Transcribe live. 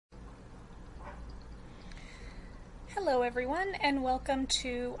Hello everyone, and welcome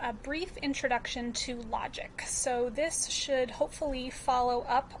to a brief introduction to logic. So this should hopefully follow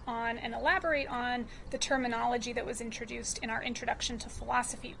up on and elaborate on the terminology that was introduced in our Introduction to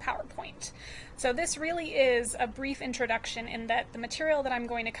Philosophy PowerPoint. So this really is a brief introduction in that the material that I'm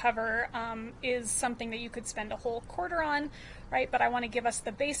going to cover is something that you could spend a whole quarter on, right? But I want to give us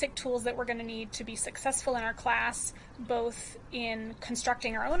the basic tools that we're going to need to be successful in our class, both in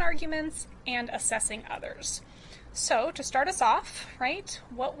constructing our own arguments and assessing others. So to start us off, right,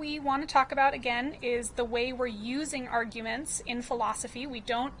 what we want to talk about again is the way we're using arguments in philosophy. We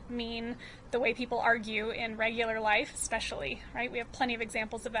don't mean the way people argue in regular life, especially, right? We have plenty of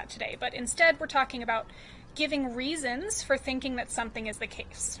examples of that today. But instead, we're talking about giving reasons for thinking that something is the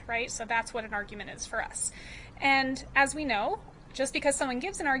case, right? So that's what an argument is for us. And as we know, just because someone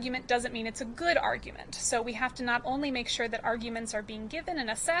gives an argument doesn't mean it's a good argument. So we have to not only make sure that arguments are being given and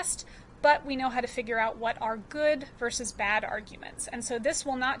assessed, but we know how to figure out what are good versus bad arguments. And so this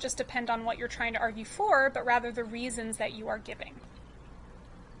will not just depend on what you're trying to argue for, but rather the reasons that you are giving.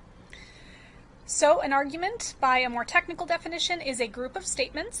 So an argument, by a more technical definition, is a group of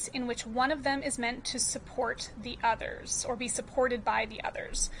statements in which one of them is meant to support the others or be supported by the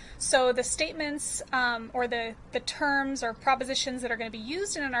others. So the statements or the terms or propositions that are going to be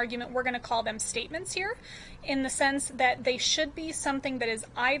used in an argument, we're going to call them statements here, in the sense that they should be something that is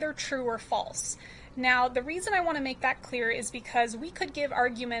either true or false. Now, the reason I want to make that clear is because we could give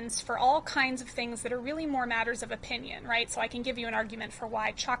arguments for all kinds of things that are really more matters of opinion, right? So I can give you an argument for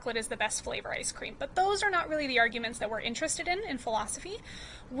why chocolate is the best flavor ice cream, but those are not really the arguments that we're interested in philosophy.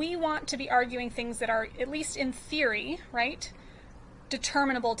 We want to be arguing things that are, at least in theory, right,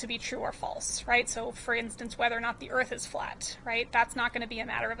 determinable to be true or false, right? So for instance, whether or not the earth is flat, right? That's not going to be a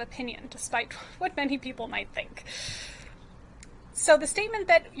matter of opinion, despite what many people might think. So the statement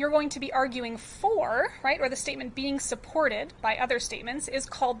that you're going to be arguing for, right, or the statement being supported by other statements is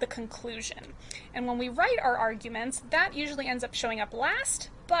called the conclusion. And when we write our arguments, that usually ends up showing up last,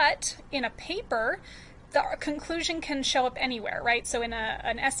 but in a paper, the conclusion can show up anywhere, right? So in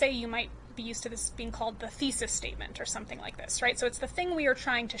an essay, you might be used to this being called the thesis statement or something like this, right? So it's the thing we are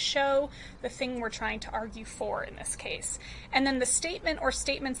trying to show, the thing we're trying to argue for in this case. And then the statement or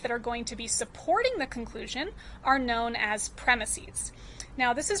statements that are going to be supporting the conclusion are known as premises.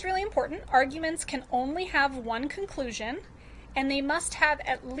 Now, this is really important. Arguments can only have one conclusion, and they must have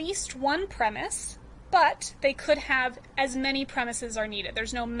at least one premise, but they could have as many premises are needed.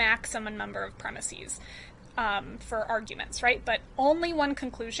 There's no maximum number of premises for arguments, right? But only one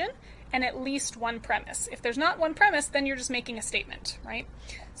conclusion and at least one premise. If there's not one premise, then you're just making a statement, right?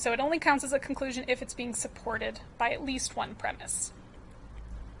 So it only counts as a conclusion if it's being supported by at least one premise.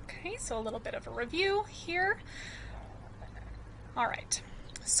 Okay, so a little bit of a review here. All right.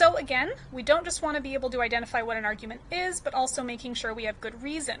 So again, we don't just want to be able to identify what an argument is, but also making sure we have good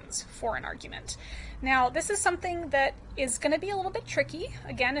reasons for an argument. Now, this is something that is going to be a little bit tricky,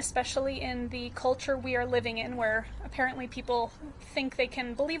 again, especially in the culture we are living in, where apparently people think they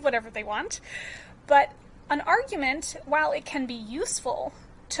can believe whatever they want. But an argument, while it can be useful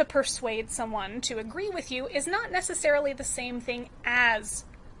to persuade someone to agree with you, is not necessarily the same thing as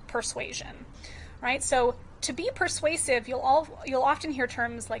persuasion, right? So to be persuasive, you'll often hear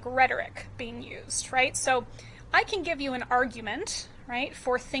terms like rhetoric being used, right? So I can give you an argument, right,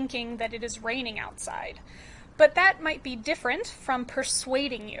 for thinking that it is raining outside, but that might be different from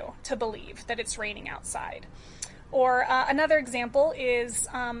persuading you to believe that it's raining outside. Or another example is,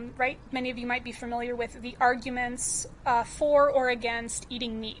 right, many of you might be familiar with the arguments for or against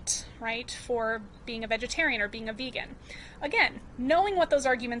eating meat, right, for being a vegetarian or being a vegan. Again, knowing what those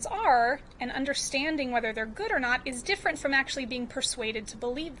arguments are and understanding whether they're good or not is different from actually being persuaded to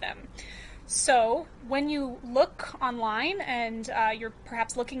believe them. So when you look online and you're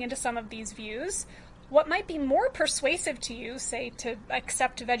perhaps looking into some of these views, what might be more persuasive to you, say to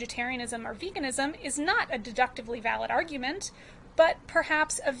accept vegetarianism or veganism, is not a deductively valid argument, but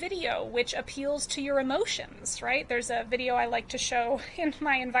perhaps a video which appeals to your emotions, right? There's a video I like to show in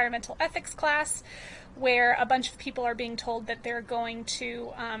my environmental ethics class where a bunch of people are being told that they're going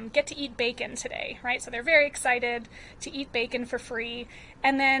to get to eat bacon today, right? So they're very excited to eat bacon for free,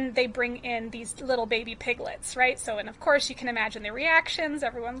 and then they bring in these little baby piglets, right? So, and of course you can imagine their reactions.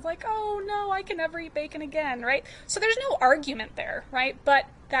 Everyone's like, oh no, I can never eat bacon again, right? So there's no argument there, right? But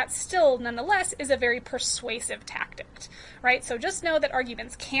that still, nonetheless, is a very persuasive tactic, right? So just know that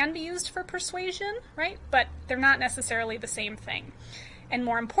arguments can be used for persuasion, right? But they're not necessarily the same thing. And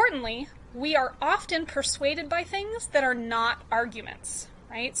more importantly, we are often persuaded by things that are not arguments,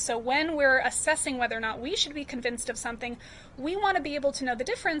 right? So when we're assessing whether or not we should be convinced of something, we want to be able to know the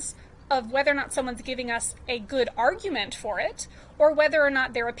difference of whether or not someone's giving us a good argument for it, or whether or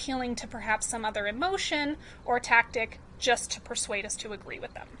not they're appealing to perhaps some other emotion or tactic just to persuade us to agree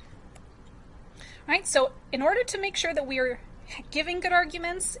with them. Right? So in order to make sure that we are giving good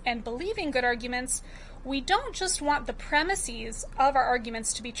arguments and believing good arguments, we don't just want the premises of our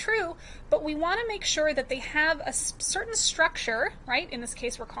arguments to be true, but we want to make sure that they have a certain structure, right? In this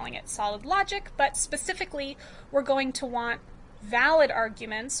case, we're calling it solid logic, but specifically, we're going to want valid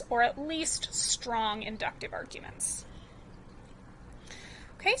arguments, or at least strong inductive arguments.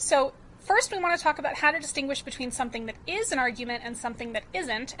 Okay, so first we want to talk about how to distinguish between something that is an argument and something that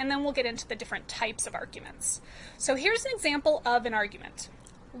isn't, and then we'll get into the different types of arguments. So here's an example of an argument.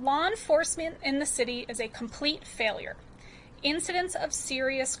 Law enforcement in the city is a complete failure. Incidents of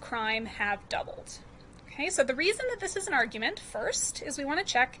serious crime have doubled. Okay, so the reason that this is an argument, first, is we want to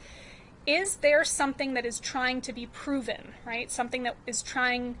check, is there something that is trying to be proven, right? Something that is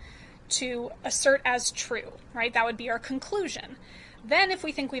trying to assert as true, right? That would be our conclusion. Then if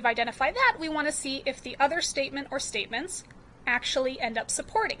we think we've identified that, we want to see if the other statement or statements actually end up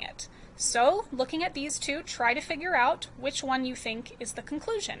supporting it. So, looking at these two, try to figure out which one you think is the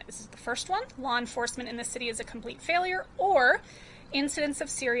conclusion. Is it the first one, law enforcement in the city is a complete failure, or incidents of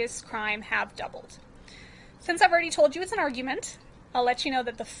serious crime have doubled? Since I've already told you it's an argument, I'll let you know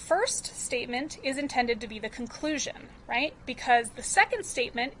that the first statement is intended to be the conclusion, right? Because the second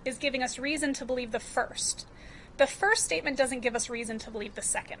statement is giving us reason to believe the first. The first statement doesn't give us reason to believe the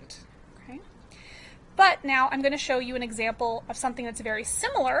second, okay? But now I'm going to show you an example of something that's very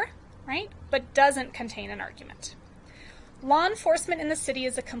similar, right, but doesn't contain an argument. Law enforcement in the city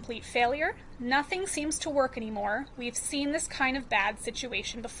is a complete failure. Nothing seems to work anymore. We've seen this kind of bad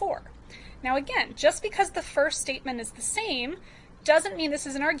situation before. Now again, just because the first statement is the same doesn't mean this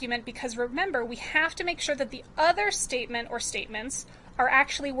is an argument, because remember, we have to make sure that the other statement or statements are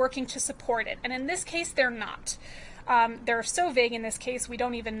actually working to support it. And in this case, they're not. They're so vague in this case, we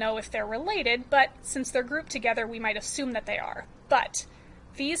don't even know if they're related, but since they're grouped together, we might assume that they are. But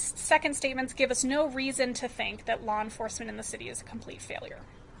these second statements give us no reason to think that law enforcement in the city is a complete failure.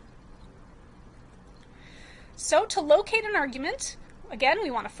 So to locate an argument, again,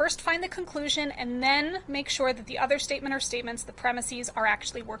 we want to first find the conclusion and then make sure that the other statement or statements, the premises, are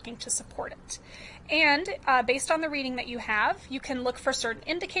actually working to support it. And based on the reading that you have, you can look for certain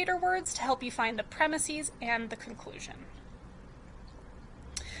indicator words to help you find the premises and the conclusion.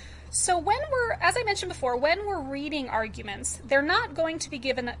 So as I mentioned before, when we're reading arguments, they're not going to be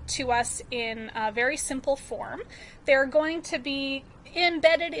given to us in a very simple form. They're going to be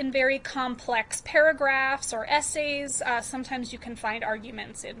embedded in very complex paragraphs or essays. Sometimes you can find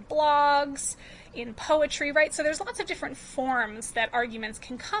arguments in blogs, in poetry, right? So there's lots of different forms that arguments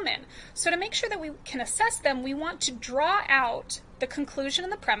can come in. So to make sure that we can assess them, we want to draw out the conclusion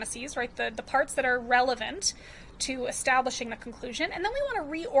and the premises, right? The parts that are relevant to establishing the conclusion, and then we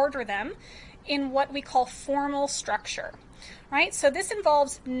want to reorder them in what we call formal structure, right? So this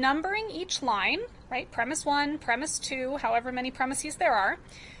involves numbering each line, right? Premise 1, premise 2, however many premises there are.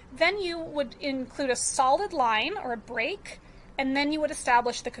 Then you would include a solid line or a break, and then you would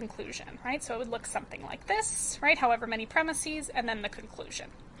establish the conclusion, right? So it would look something like this, right? However many premises, and then the conclusion.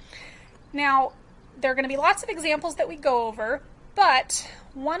 Now, there are going to be lots of examples that we go over, but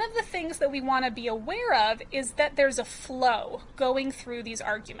one of the things that we want to be aware of is that there's a flow going through these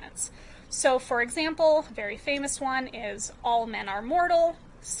arguments. So, for example, a very famous one is all men are mortal,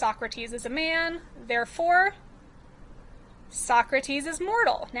 Socrates is a man, therefore Socrates is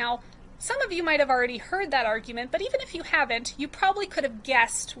mortal. Now, some of you might have already heard that argument, but even if you haven't, you probably could have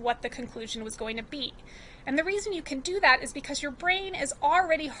guessed what the conclusion was going to be. And the reason you can do that is because your brain is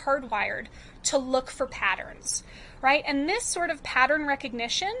already hardwired to look for patterns, right? And this sort of pattern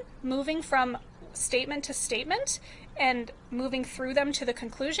recognition, moving from statement to statement and moving through them to the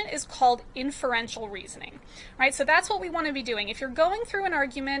conclusion, is called inferential reasoning, right? So that's what we want to be doing. If you're going through an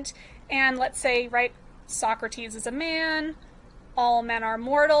argument and let's say, right, Socrates is a man, all men are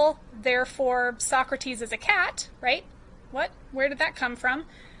mortal, therefore Socrates is a cat, right? What? Where did that come from?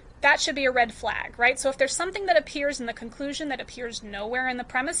 That should be a red flag, right? So if there's something that appears in the conclusion that appears nowhere in the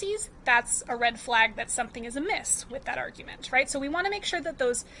premises, that's a red flag that something is amiss with that argument, right? So we want to make sure that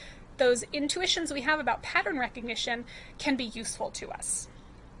those intuitions we have about pattern recognition can be useful to us.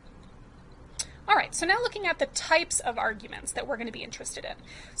 All right, so now looking at the types of arguments that we're going to be interested in.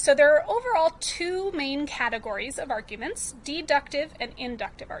 So there are overall two main categories of arguments, deductive and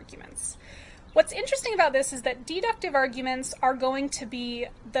inductive arguments. What's interesting about this is that deductive arguments are going to be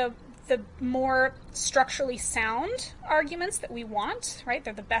the more structurally sound arguments that we want, right?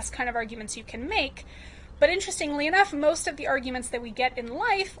 They're the best kind of arguments you can make. But interestingly enough, most of the arguments that we get in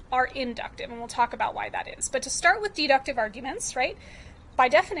life are inductive, and we'll talk about why that is. But to start with deductive arguments, right? By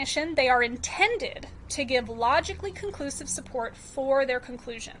definition, they are intended to give logically conclusive support for their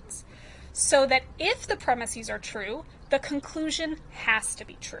conclusions, so that if the premises are true, the conclusion has to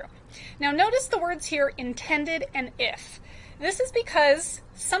be true. Now notice the words here, intended and if. This is because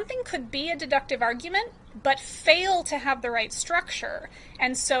something could be a deductive argument, but fail to have the right structure,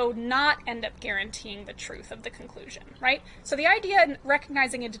 and so not end up guaranteeing the truth of the conclusion, right? So the idea in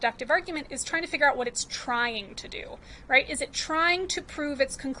recognizing a deductive argument is trying to figure out what it's trying to do, right? Is it trying to prove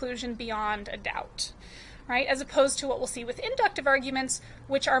its conclusion beyond a doubt, right? As opposed to what we'll see with inductive arguments,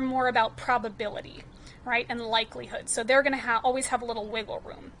 which are more about probability, right, and likelihood. So they're going to always have a little wiggle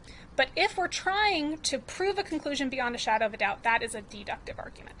room. But if we're trying to prove a conclusion beyond a shadow of a doubt, that is a deductive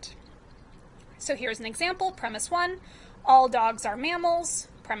argument. So here's an example. Premise 1, all dogs are mammals.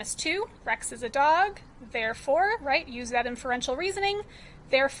 Premise 2, Rex is a dog. Therefore, right, use that inferential reasoning.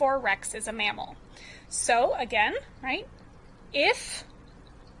 Therefore, Rex is a mammal. So again, right, if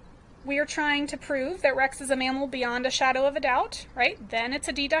we are trying to prove that Rex is a mammal beyond a shadow of a doubt, right, then it's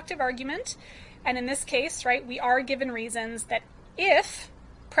a deductive argument. And in this case, right, we are given reasons that if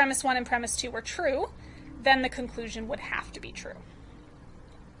premise 1 and premise 2 were true, then the conclusion would have to be true.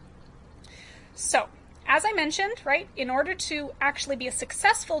 So, as I mentioned, right, in order to actually be a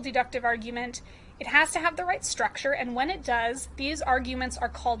successful deductive argument, it has to have the right structure, and when it does, these arguments are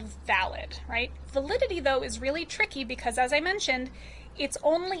called valid, right? Validity, though, is really tricky because, as I mentioned, it's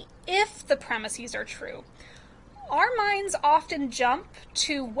only if the premises are true. Our minds often jump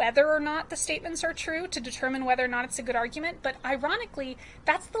to whether or not the statements are true to determine whether or not it's a good argument, but ironically,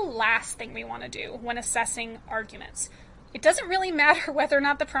 that's the last thing we want to do when assessing arguments. It doesn't really matter whether or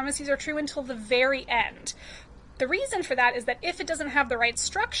not the premises are true until the very end. The reason for that is that if it doesn't have the right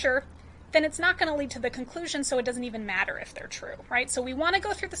structure, then it's not going to lead to the conclusion, so it doesn't even matter if they're true, right? So we want to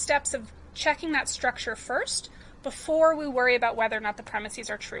go through the steps of checking that structure first before we worry about whether or not the premises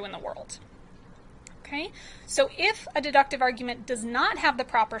are true in the world. Okay? So if a deductive argument does not have the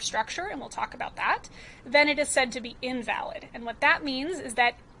proper structure, and we'll talk about that, then it is said to be invalid. And what that means is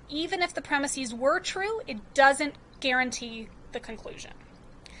that even if the premises were true, it doesn't guarantee the conclusion.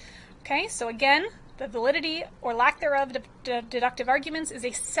 Okay, so again, the validity or lack thereof of deductive arguments is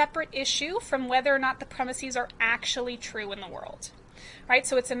a separate issue from whether or not the premises are actually true in the world. Right?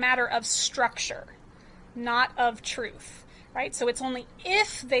 So it's a matter of structure, not of truth. Right? So it's only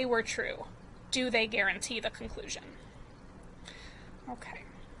if they were true do they guarantee the conclusion. Okay.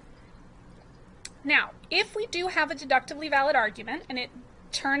 Now, if we do have a deductively valid argument, and it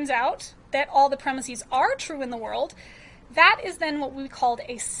turns out that all the premises are true in the world, that is then what we called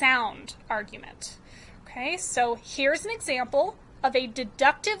a sound argument. Okay, so here's an example of a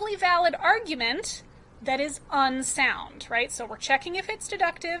deductively valid argument that is unsound, right? So we're checking if it's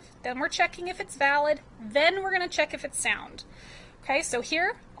deductive, then we're checking if it's valid, then we're going to check if it's sound. Okay, so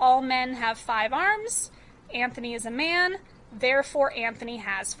here, all men have 5 arms, Anthony is a man, therefore Anthony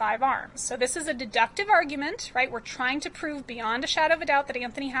has 5 arms. So this is a deductive argument, right? We're trying to prove beyond a shadow of a doubt that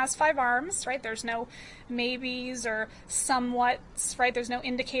Anthony has 5 arms, right? There's no maybes or somewhats, right? There's no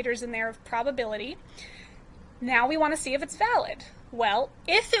indicators in there of probability. Now we want to see if it's valid. Well,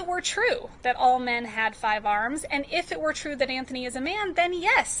 if it were true that all men had 5 arms, and if it were true that Anthony is a man, then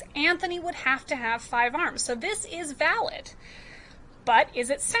yes, Anthony would have to have 5 arms. So this is valid. But is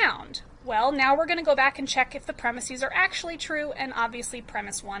it sound? Well, now we're going to go back and check if the premises are actually true, and obviously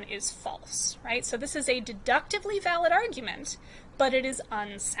premise 1 is false, right? So this is a deductively valid argument, but it is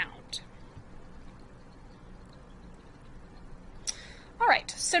unsound. All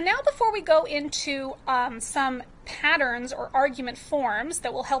right, so now before we go into some patterns or argument forms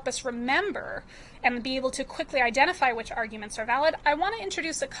that will help us remember and be able to quickly identify which arguments are valid, I want to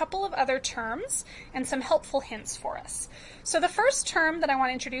introduce a couple of other terms and some helpful hints for us. So the first term that I want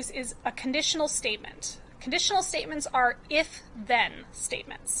to introduce is a conditional statement. Conditional statements are if-then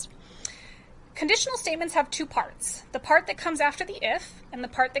statements. Conditional statements have 2 parts, the part that comes after the if and the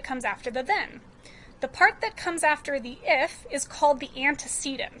part that comes after the then. The part that comes after the if is called the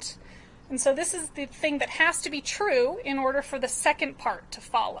antecedent. And so this is the thing that has to be true in order for the second part to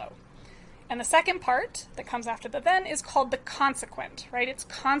follow. And the second part that comes after the then is called the consequent, right? It's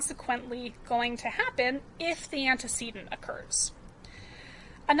consequently going to happen if the antecedent occurs.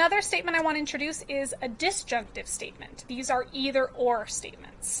 Another statement I want to introduce is a disjunctive statement. These are either or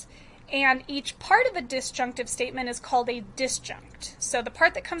statements. And each part of a disjunctive statement is called a disjunct. So the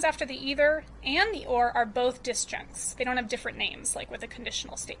part that comes after the either and the or are both disjuncts. They don't have different names like with a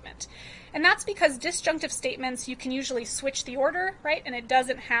conditional statement. And that's because disjunctive statements, you can usually switch the order, right? And it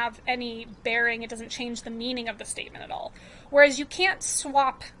doesn't have any bearing, it doesn't change the meaning of the statement at all. Whereas you can't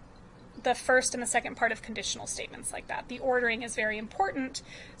swap the first and the second part of conditional statements like that. The ordering is very important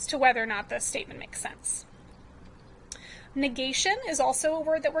as to whether or not the statement makes sense. Negation is also a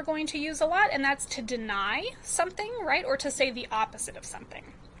word that we're going to use a lot, and that's to deny something, right? Or to say the opposite of something.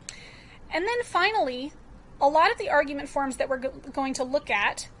 And then finally, a lot of the argument forms that we're going to look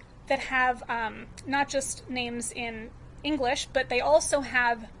at that have not just names in English, but they also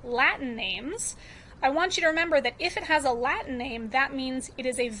have Latin names. I want you to remember that if it has a Latin name, that means it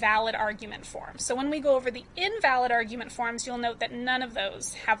is a valid argument form. So when we go over the invalid argument forms, you'll note that none of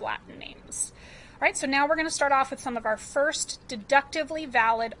those have Latin names. All right, so now we're going to start off with some of our first deductively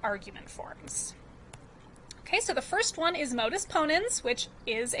valid argument forms. Okay, so the first one is modus ponens, which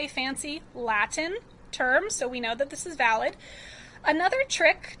is a fancy Latin term, so we know that this is valid. Another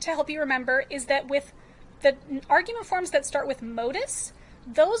trick to help you remember is that with the argument forms that start with modus,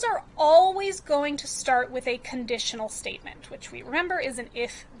 those are always going to start with a conditional statement, which we remember is an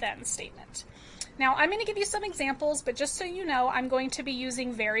if-then statement. Now, I'm going to give you some examples, but just so you know, I'm going to be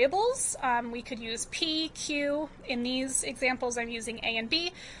using variables. We could use P, Q. In these examples, I'm using A and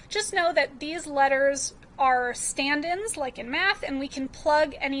B. Just know that these letters are stand-ins, like in math, and we can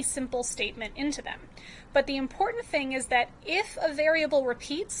plug any simple statement into them. But the important thing is that if a variable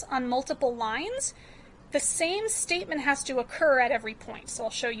repeats on multiple lines, the same statement has to occur at every point. So I'll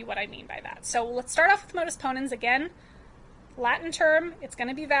show you what I mean by that. So let's start off with modus ponens again. Latin term, it's going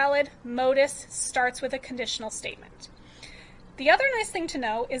to be valid. Modus starts with a conditional statement. The other nice thing to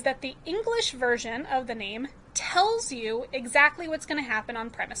know is that the English version of the name tells you exactly what's going to happen on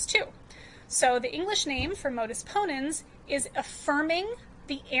premise 2. So the English name for modus ponens is affirming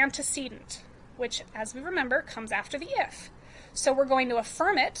the antecedent, which, as we remember, comes after the if. So we're going to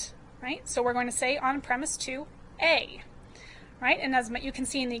affirm it, right? So we're going to say on premise 2, A, right? And as you can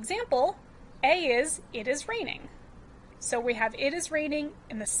see in the example, A is, it is raining. So we have it is raining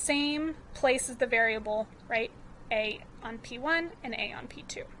in the same place as the variable, right? A on P1 and A on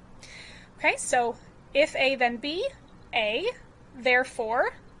P2. Okay, so if A then B, A,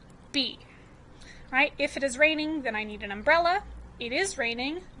 therefore B. Right? If it is raining, then I need an umbrella. It is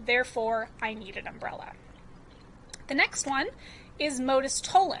raining, therefore I need an umbrella. The next one is modus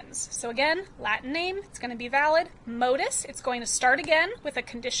tollens. So again, Latin name, it's going to be valid. Modus, it's going to start again with a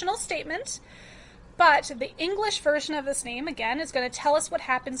conditional statement. But the English version of this name, again, is going to tell us what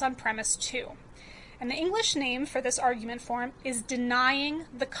happens on premise 2. And the English name for this argument form is denying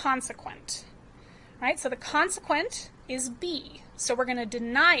the consequent. Right? So the consequent is B. So we're going to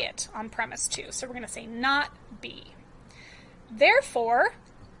deny it on premise 2. So we're going to say not B. Therefore,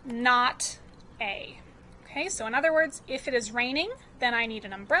 not A. Okay, so in other words, if it is raining, then I need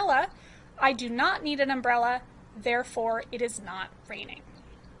an umbrella. I do not need an umbrella, therefore it is not raining.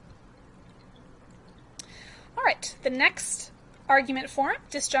 All right, the next argument form,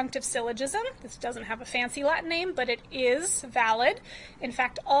 disjunctive syllogism. This doesn't have a fancy Latin name, but it is valid. In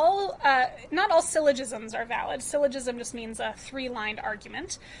fact, not all syllogisms are valid. Syllogism just means a three-lined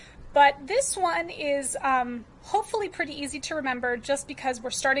argument. But this one is hopefully pretty easy to remember just because we're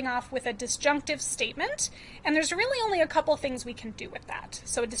starting off with a disjunctive statement, and there's really only a couple things we can do with that.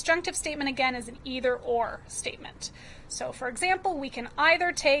 So a disjunctive statement, again, is an either-or statement. So, for example, we can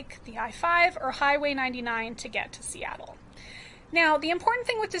either take the I-5 or Highway 99 to get to Seattle. Now, the important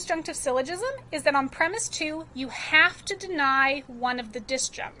thing with disjunctive syllogism is that on premise 2, you have to deny one of the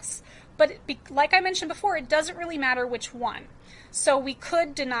disjuncts. But like I mentioned before, it doesn't really matter which one. So we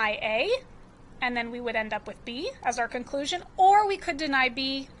could deny A, and then we would end up with B as our conclusion, or we could deny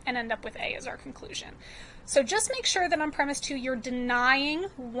B and end up with A as our conclusion. So just make sure that on premise 2, you're denying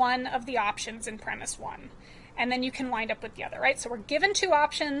one of the options in premise 1. And then you can wind up with the other, right? So we're given two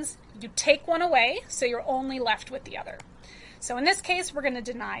options, you take one away, so you're only left with the other. So in this case, we're going to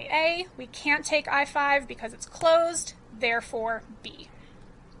deny A. We can't take I-5 because it's closed, therefore B.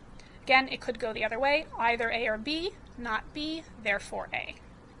 Again, it could go the other way, either A or B, not B, therefore A.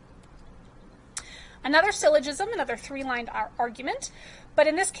 Another syllogism, another three-lined argument, but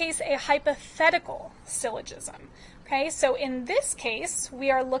in this case, a hypothetical syllogism. Okay, so in this case,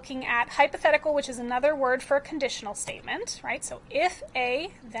 we are looking at hypothetical, which is another word for a conditional statement, right? So if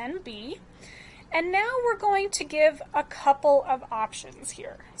A, then B. And now we're going to give a couple of options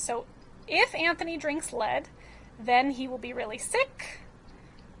here. So if Anthony drinks lead, then he will be really sick.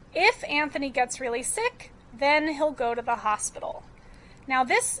 If Anthony gets really sick, then he'll go to the hospital. Now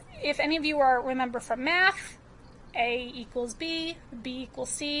this, if any of you remember from math, A equals B, B equals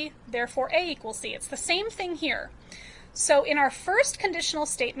C, therefore A equals C. It's the same thing here. So in our first conditional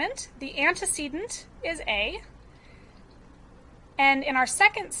statement, the antecedent is A, and in our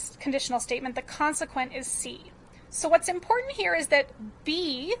second conditional statement, the consequent is C. So what's important here is that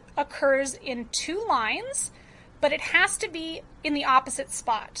B occurs in 2 lines, but it has to be in the opposite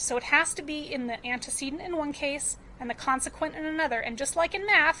spot. So it has to be in the antecedent in one case and the consequent in another. And just like in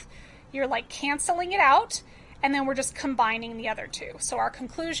math, you're like canceling it out, and then we're just combining the other two. So our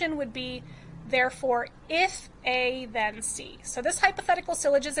conclusion would be, therefore, if A, then C. So this hypothetical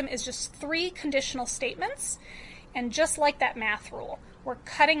syllogism is just 3 conditional statements. And just like that math rule, we're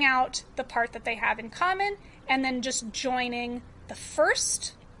cutting out the part that they have in common and then just joining the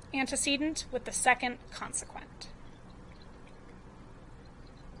first antecedent with the second consequent.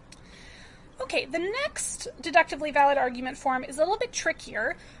 Okay, the next deductively valid argument form is a little bit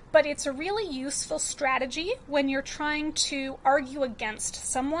trickier, but it's a really useful strategy when you're trying to argue against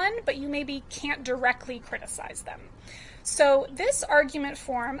someone, but you maybe can't directly criticize them. So this argument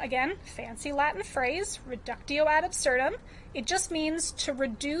form, again, fancy Latin phrase, reductio ad absurdum, it just means to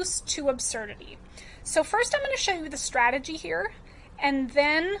reduce to absurdity. So first I'm going to show you the strategy here, and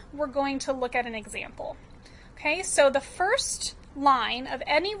then we're going to look at an example. Okay, so the first line of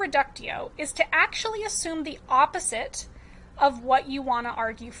any reductio is to actually assume the opposite of what you want to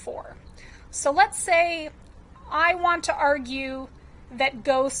argue for. So let's say I want to argue that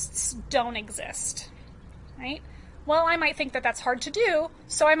ghosts don't exist, right? Well, I might think that that's hard to do,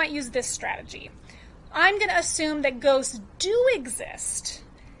 so I might use this strategy. I'm going to assume that ghosts do exist.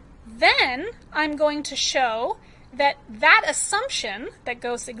 Then I'm going to show that that assumption that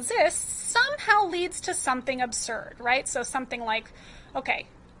ghosts exist somehow leads to something absurd, right? So something like, okay,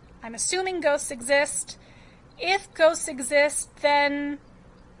 I'm assuming ghosts exist. If ghosts exist, then,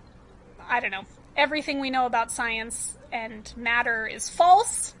 I don't know, everything we know about science and matter is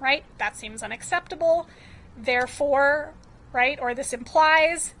false, right? That seems unacceptable. Therefore, right, or this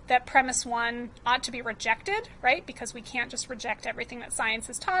implies that premise 1 ought to be rejected, right? Because we can't just reject everything that science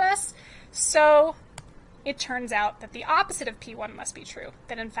has taught us. So it turns out that the opposite of P1 must be true,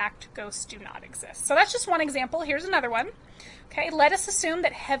 that in fact ghosts do not exist. So that's just one example. Here's another one. Okay, let us assume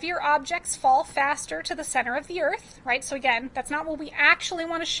that heavier objects fall faster to the center of the Earth, right? So again, that's not what we actually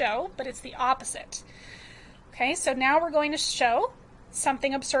want to show, but it's the opposite. Okay, so now we're going to show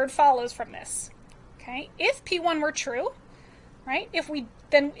something absurd follows from this. Okay, if P1 were true, right, if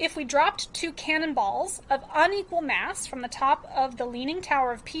we dropped 2 cannonballs of unequal mass from the top of the Leaning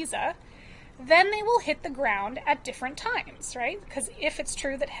Tower of Pisa, then they will hit the ground at different times, right? Because if it's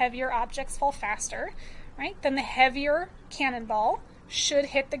true that heavier objects fall faster, right, then the heavier cannonball should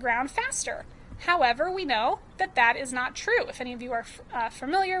hit the ground faster. However, we know that that is not true. If any of you are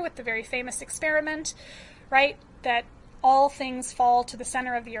familiar with the very famous experiment, right, that all things fall to the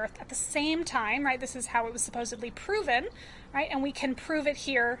center of the Earth at the same time, right? This is how it was supposedly proven, right? And we can prove it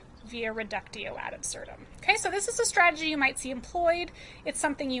here via reductio ad absurdum. Okay, so this is a strategy you might see employed. It's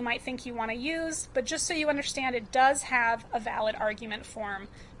something you might think you want to use, but just so you understand, it does have a valid argument form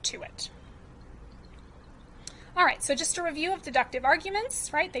to it. All right, so just a review of deductive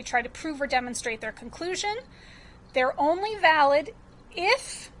arguments, right? They try to prove or demonstrate their conclusion. They're only valid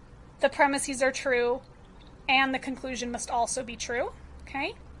if the premises are true and the conclusion must also be true,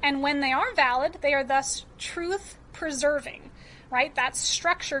 okay? And when they are valid, they are thus truth-preserving, right? That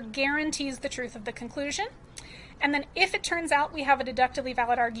structure guarantees the truth of the conclusion. And then if it turns out we have a deductively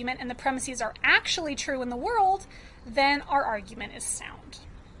valid argument and the premises are actually true in the world, then our argument is sound.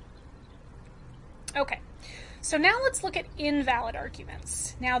 Okay, so now let's look at invalid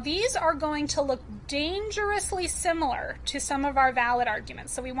arguments. Now these are going to look dangerously similar to some of our valid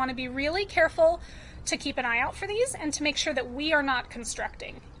arguments, so we want to be really careful to keep an eye out for these and to make sure that we are not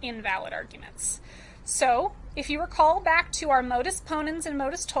constructing invalid arguments. So if you recall back to our modus ponens and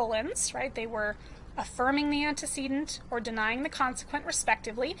modus tollens, right, they were affirming the antecedent or denying the consequent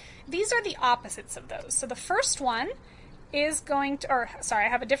respectively. These are the opposites of those. So the first one is going to, I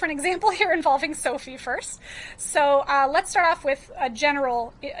have a different example here involving Sophie first. So let's start off with a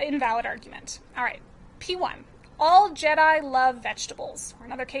general invalid argument. All right, P1. All Jedi love vegetables. Or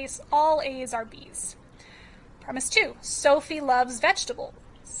another case, all A's are B's. Premise 2, Sophie loves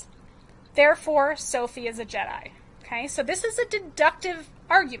vegetables. Therefore, Sophie is a Jedi. Okay, so this is a deductive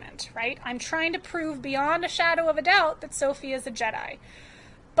argument, right? I'm trying to prove beyond a shadow of a doubt that Sophie is a Jedi.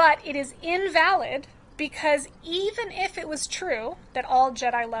 But it is invalid because even if it was true that all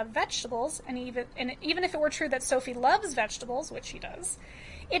Jedi love vegetables, and even if it were true that Sophie loves vegetables, which she does,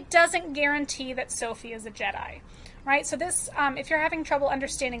 it doesn't guarantee that Sophie is a Jedi, right? So this, if you're having trouble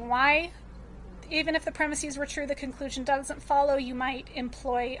understanding why, even if the premises were true, the conclusion doesn't follow, you might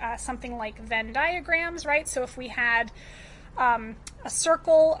employ something like Venn diagrams, right? So if we had a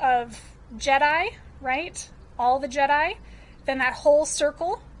circle of Jedi, right, all the Jedi, then that whole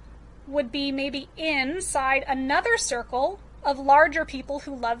circle would be maybe inside another circle of larger people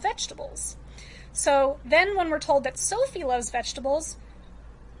who love vegetables. So then when we're told that Sophie loves vegetables,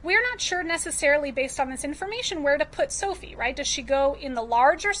 we're not sure necessarily based on this information where to put Sophie, right? Does she go in the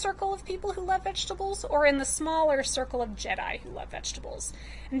larger circle of people who love vegetables or in the smaller circle of Jedi who love vegetables?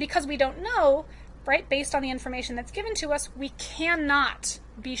 And because we don't know, right, based on the information that's given to us, we cannot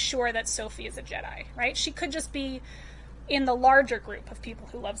be sure that Sophie is a Jedi, right? She could just be in the larger group of people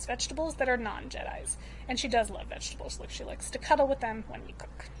who loves vegetables that are non-Jedis. And she does love vegetables. Look, she likes to cuddle with them when we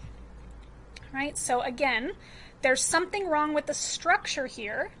cook. Right? So again, there's something wrong with the structure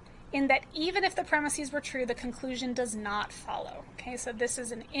here in that even if the premises were true, the conclusion does not follow. Okay, so this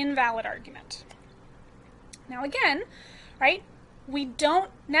is an invalid argument. Now again, right, we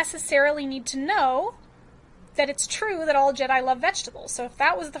don't necessarily need to know that it's true that all Jedi love vegetables. So if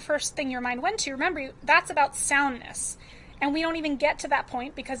that was the first thing your mind went to, remember, that's about soundness. And we don't even get to that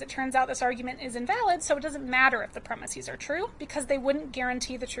point because it turns out this argument is invalid, so it doesn't matter if the premises are true because they wouldn't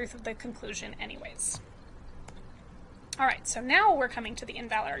guarantee the truth of the conclusion anyways. All right, so now we're coming to the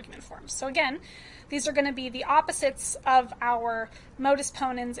invalid argument forms. So again, these are going to be the opposites of our modus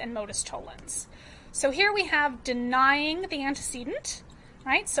ponens and modus tollens. So here we have denying the antecedent,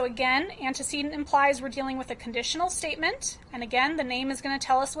 right? So again, antecedent implies we're dealing with a conditional statement, and again, the name is going to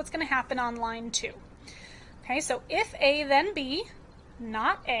tell us what's going to happen on line 2. Okay, so if A, then B,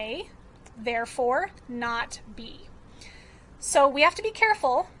 not A, therefore not B. So we have to be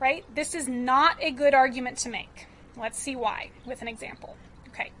careful, right? This is not a good argument to make. Let's see why with an example.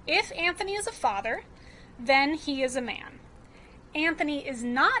 Okay, if Anthony is a father, then he is a man. Anthony is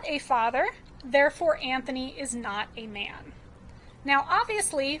not a father, therefore Anthony is not a man. Now,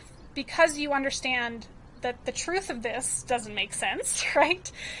 obviously, because you understand that the truth of this doesn't make sense,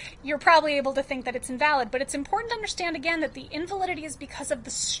 right? You're probably able to think that it's invalid, but it's important to understand again that the invalidity is because of the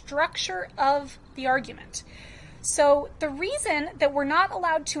structure of the argument. So the reason that we're not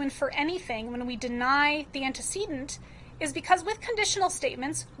allowed to infer anything when we deny the antecedent is because with conditional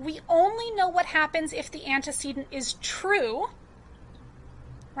statements, we only know what happens if the antecedent is true,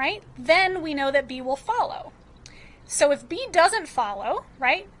 right? Then we know that B will follow. So if B doesn't follow,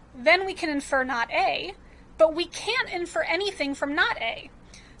 right, then we can infer not A, but we can't infer anything from not A.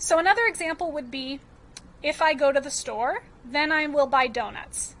 So another example would be, if I go to the store, then I will buy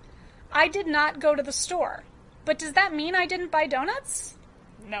donuts. I did not go to the store, but does that mean I didn't buy donuts?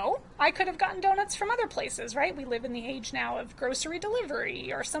 No, I could have gotten donuts from other places, right? We live in the age now of grocery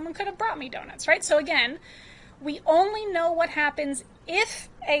delivery, or someone could have brought me donuts, right? So again, we only know what happens if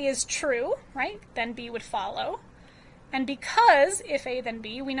A is true, right? Then B would follow. And because if A then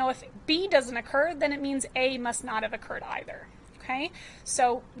B, we know if B doesn't occur, then it means A must not have occurred either. Okay?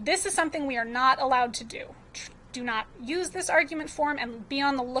 So this is something we are not allowed to do. Do not use this argument form and be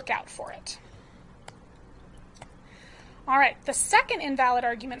on the lookout for it. All right, the second invalid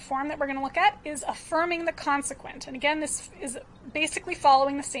argument form that we're going to look at is affirming the consequent. And again, this is basically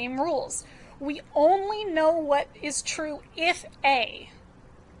following the same rules. We only know what is true if A.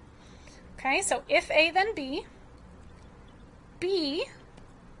 Okay, so if A then B, B,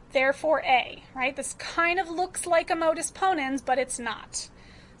 therefore A, right? This kind of looks like a modus ponens, but it's not.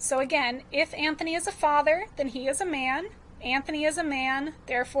 So again, if Anthony is a father, then he is a man. Anthony is a man,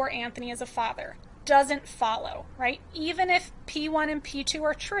 therefore Anthony is a father. Doesn't follow, right? Even if P1 and P2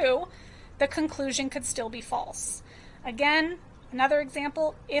 are true, the conclusion could still be false. Again, another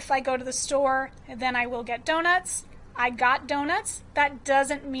example, if I go to the store, then I will get donuts. I got donuts. That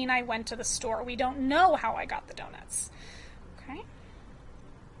doesn't mean I went to the store. We don't know how I got the donuts. Okay.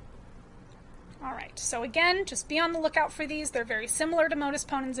 All right, so again, just be on the lookout for these. They're very similar to modus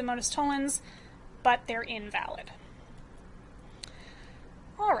ponens and modus tollens, but they're invalid.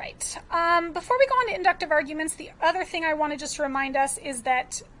 All right, before we go on to inductive arguments, the other thing I want to just remind us is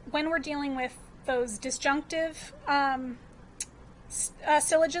that when we're dealing with those disjunctive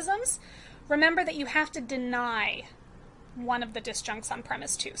syllogisms, remember that you have to deny one of the disjuncts on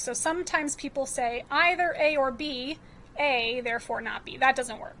premise 2. So sometimes people say either A or B, A, therefore not B. That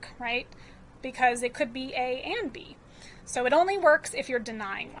doesn't work, right? Because it could be A and B. So it only works if you're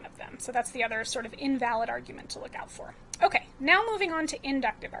denying one of them. So that's the other sort of invalid argument to look out for. Okay, now moving on to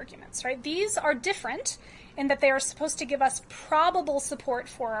inductive arguments, right? These are different in that they are supposed to give us probable support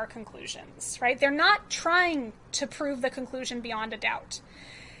for our conclusions, right? They're not trying to prove the conclusion beyond a doubt.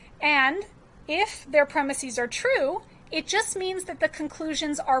 And if their premises are true, it just means that the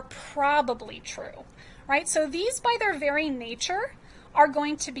conclusions are probably true, right? So these, by their very nature, are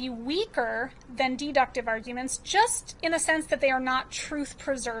going to be weaker than deductive arguments, just in the sense that they are not truth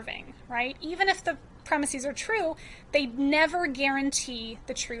preserving, right? Even if the premises are true, they never guarantee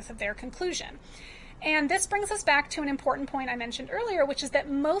the truth of their conclusion. And this brings us back to an important point I mentioned earlier, which is that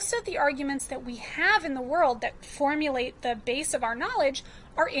most of the arguments that we have in the world that formulate the base of our knowledge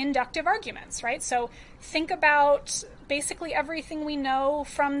are inductive arguments, right? So think about basically everything we know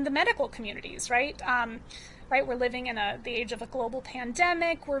from the medical communities, right? We're living in the age of a global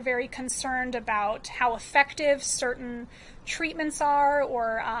pandemic. We're very concerned about how effective certain treatments are,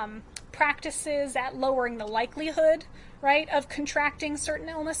 or practices at lowering the likelihood, right, of contracting certain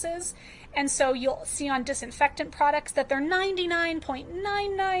illnesses. And so you'll see on disinfectant products that they're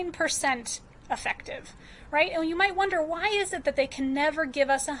 99.99% effective, right? And you might wonder, why is it that they can never give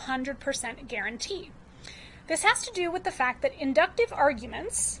us 100% guarantee? This has to do with the fact that inductive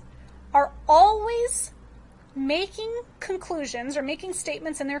arguments are always making conclusions or making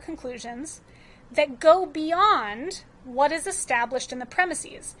statements in their conclusions that go beyond what is established in the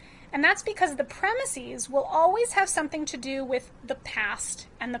premises. And that's because the premises will always have something to do with the past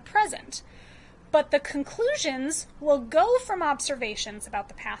and the present. But the conclusions will go from observations about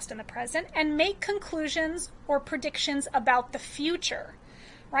the past and the present and make conclusions or predictions about the future,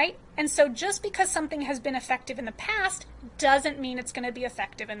 right? And so just because something has been effective in the past doesn't mean it's going to be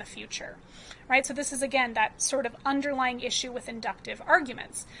effective in the future, right? So this is, again, that sort of underlying issue with inductive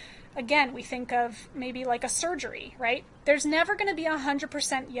arguments. Again, we think of maybe like a surgery, right? There's never going to be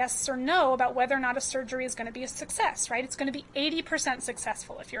 100% yes or no about whether or not a surgery is going to be a success, right? It's going to be 80%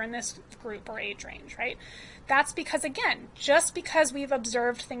 successful if you're in this group or age range, right? That's because, again, just because we've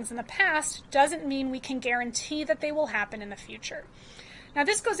observed things in the past doesn't mean we can guarantee that they will happen in the future. Now,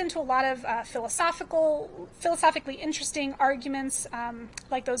 this goes into a lot of philosophically interesting arguments,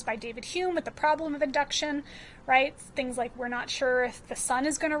 like those by David Hume with the problem of induction, right? Things like, we're not sure if the sun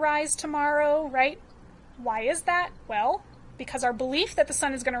is going to rise tomorrow, right? Why is that? Well, because our belief that the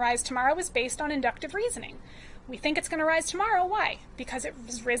sun is going to rise tomorrow is based on inductive reasoning. We think it's going to rise tomorrow. Why? Because it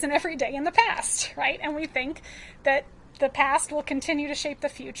was risen every day in the past, right? And we think that the past will continue to shape the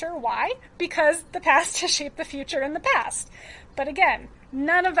future. Why? Because the past has shaped the future in the past. But again,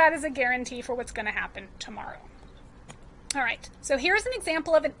 none of that is a guarantee for what's going to happen tomorrow. All right, so here's an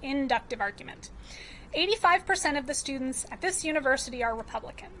example of an inductive argument. 85% of the students at this university are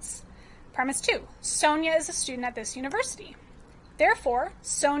Republicans. Premise 2, Sonia is a student at this university. Therefore,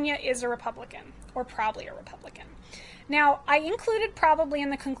 Sonia is a Republican, or probably a Republican. Now, I included probably in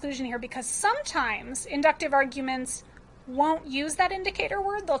the conclusion here because sometimes inductive arguments won't use that indicator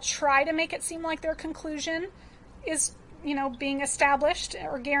word. They'll try to make it seem like their conclusion is, being established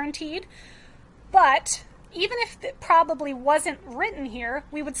or guaranteed. But even if it probably wasn't written here,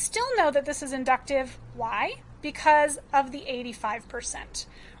 we would still know that this is inductive. Why? Because of the 85%,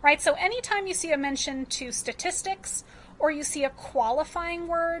 right? So anytime you see a mention to statistics, or you see a qualifying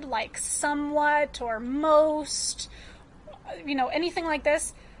word like somewhat or most, anything like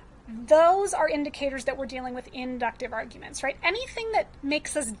this, those are indicators that we're dealing with inductive arguments, right? Anything that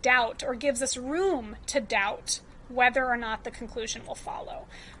makes us doubt or gives us room to doubt whether or not the conclusion will follow,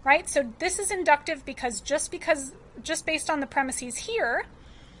 right? So this is inductive because just based on the premises here,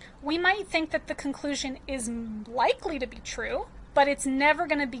 we might think that the conclusion is likely to be true, but it's never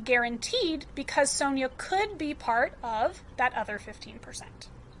going to be guaranteed because Sonia could be part of that other 15%.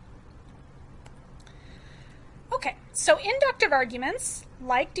 Okay, so inductive arguments,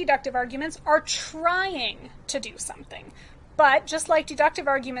 like deductive arguments, are trying to do something. But just like deductive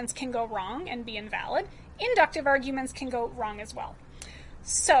arguments can go wrong and be invalid, inductive arguments can go wrong as well.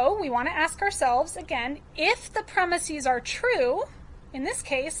 So we want to ask ourselves, again, if the premises are true, in this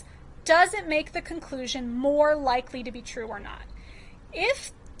case, does it make the conclusion more likely to be true or not?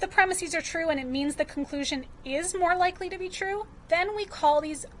 If the premises are true and it means the conclusion is more likely to be true, then we call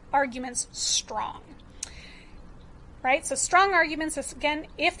these arguments strong. Right? So strong arguments is, again,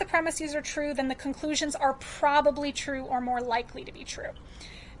 if the premises are true, then the conclusions are probably true or more likely to be true.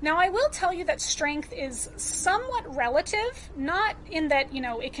 Now, I will tell you that strength is somewhat relative, not in that,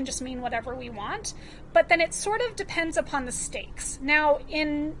 it can just mean whatever we want, but then it sort of depends upon the stakes. Now,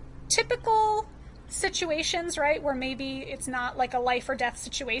 in typical situations, right, where maybe it's not like a life or death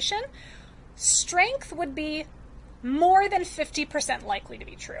situation, strength would be more than 50% likely to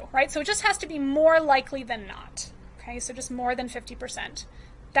be true, right? So it just has to be more likely than not. Okay, so just more than 50%.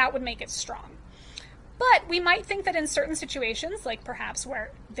 That would make it strong. But we might think that in certain situations, like perhaps where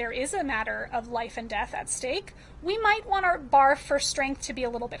there is a matter of life and death at stake, we might want our bar for strength to be a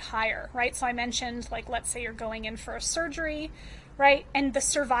little bit higher, right? So I mentioned, like, let's say you're going in for a surgery, right? And the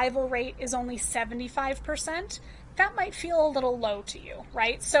survival rate is only 75%. That might feel a little low to you,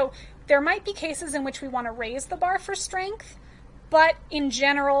 right? So there might be cases in which we want to raise the bar for strength, but in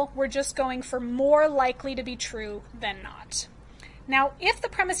general, we're just going for more likely to be true than not. Now, if the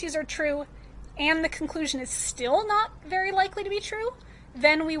premises are true and the conclusion is still not very likely to be true,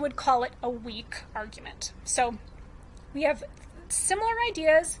 then we would call it a weak argument. So we have similar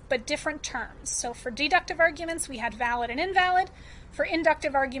ideas, but different terms. So for deductive arguments, we had valid and invalid. For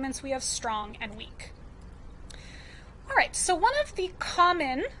inductive arguments, we have strong and weak. All right, so one of the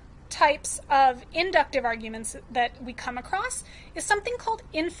common types of inductive arguments that we come across is something called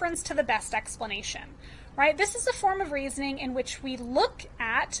inference to the best explanation, right? This is a form of reasoning in which we look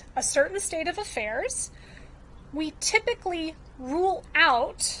at a certain state of affairs. We typically rule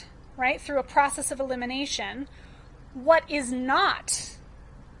out, right, through a process of elimination, what is not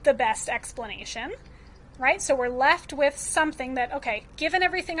the best explanation, right? So we're left with something that, okay, given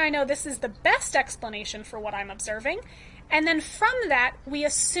everything I know, this is the best explanation for what I'm observing. And then from that, we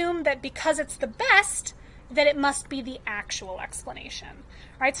assume that because it's the best, that it must be the actual explanation,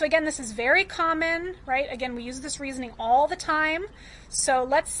 right? So again, this is very common, right? Again, we use this reasoning all the time. So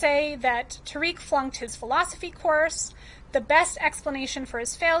let's say that Tariq flunked his philosophy course. The best explanation for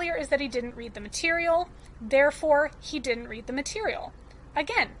his failure is that he didn't read the material. Therefore, he didn't read the material.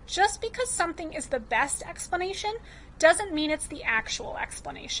 Again, just because something is the best explanation doesn't mean it's the actual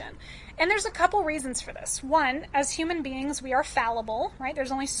explanation. And there's a couple reasons for this. One, as human beings, we are fallible, right?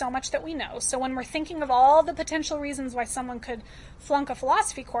 There's only so much that we know. So when we're thinking of all the potential reasons why someone could flunk a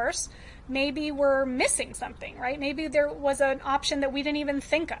philosophy course, maybe we're missing something, right? Maybe there was an option that we didn't even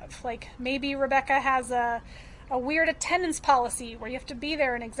think of. Like maybe Rebeka has a weird attendance policy where you have to be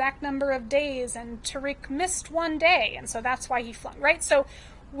there an exact number of days, and Tariq missed one day, and so that's why he flunked, right? So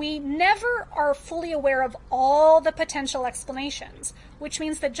we never are fully aware of all the potential explanations, which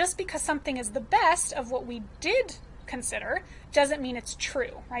means that just because something is the best of what we did consider doesn't mean it's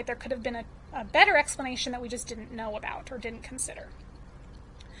true, right? There could have been a better explanation that we just didn't know about or didn't consider.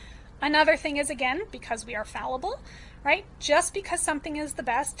 Another thing is, again, because we are fallible, right? Just because something is the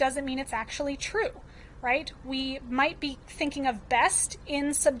best doesn't mean it's actually true, right? We might be thinking of best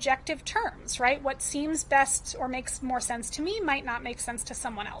in subjective terms, right? What seems best or makes more sense to me might not make sense to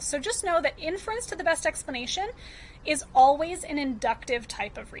someone else. So just know that inference to the best explanation is always an inductive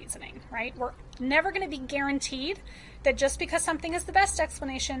type of reasoning, right? We're never going to be guaranteed that just because something is the best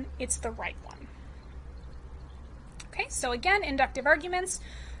explanation, it's the right one. Okay, so again, inductive arguments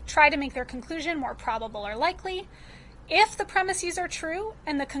try to make their conclusion more probable or likely. If the premises are true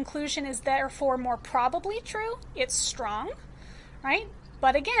and the conclusion is therefore more probably true, it's strong, right?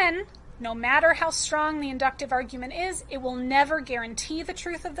 But again, no matter how strong the inductive argument is, it will never guarantee the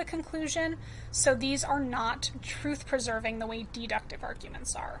truth of the conclusion. So these are not truth-preserving the way deductive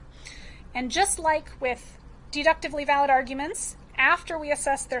arguments are. And just like with deductively valid arguments, after we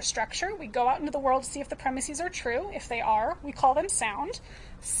assess their structure, we go out into the world to see if the premises are true. If they are, we call them sound.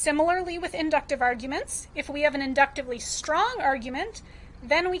 Similarly with inductive arguments, if we have an inductively strong argument,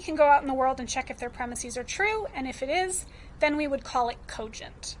 then we can go out in the world and check if their premises are true, and if it is, then we would call it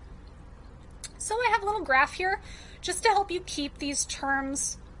cogent. So I have a little graph here just to help you keep these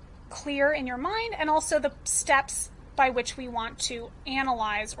terms clear in your mind, and also the steps by which we want to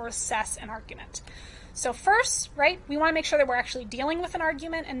analyze or assess an argument. So first, right, we want to make sure that we're actually dealing with an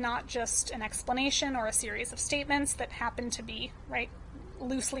argument and not just an explanation or a series of statements that happen to be, right,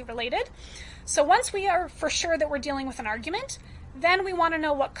 loosely related. So once we are for sure that we're dealing with an argument, then we want to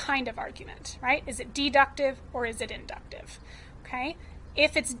know what kind of argument, right? Is it deductive or is it inductive? Okay.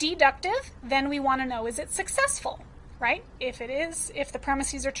 If it's deductive, then we want to know, is it successful, right? If it is, if the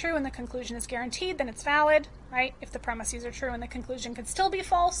premises are true and the conclusion is guaranteed, then it's valid, right? If the premises are true and the conclusion could still be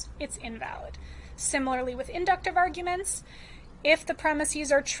false, it's invalid. Similarly with inductive arguments, if the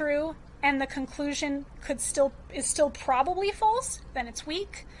premises are true and the conclusion is still probably false, then it's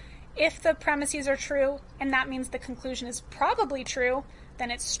weak. If the premises are true and that means the conclusion is probably true, then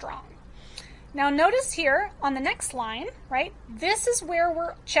it's strong. Now notice here on the next line, right, this is where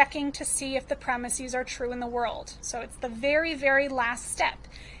we're checking to see if the premises are true in the world. So it's the very, very last step.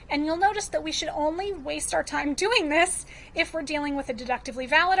 And you'll notice that we should only waste our time doing this if we're dealing with a deductively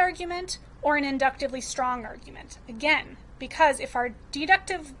valid argument or an inductively strong argument. Again, because if our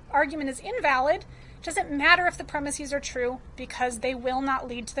deductive argument is invalid, it doesn't matter if the premises are true because they will not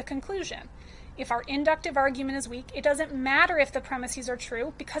lead to the conclusion. if our inductive argument is weak, it doesn't matter if the premises are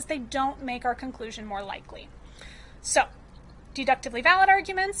true because they don't make our conclusion more likely. So, deductively valid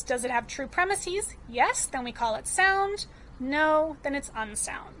arguments, does it have true premises? Yes, then we call it sound. No, then it's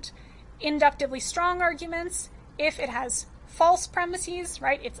unsound. Inductively strong arguments, if it has false premises,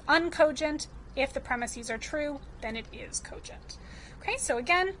 right, it's uncogent. If the premises are true, then it is cogent. Okay, so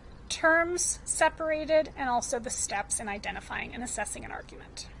again, terms separated and also the steps in identifying and assessing an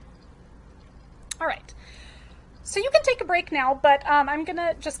argument. All right, so you can take a break now, but I'm going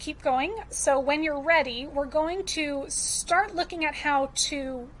to just keep going. So when you're ready, we're going to start looking at how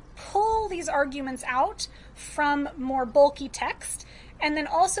to pull these arguments out from more bulky text, and then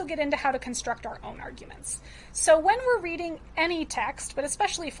also get into how to construct our own arguments. So when we're reading any text, but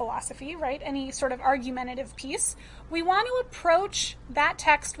especially philosophy, right, any sort of argumentative piece, we want to approach that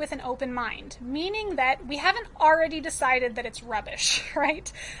text with an open mind, meaning that we haven't already decided that it's rubbish,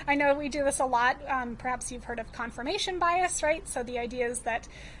 right? I know we do this a lot. Perhaps you've heard of confirmation bias, right? So the idea is that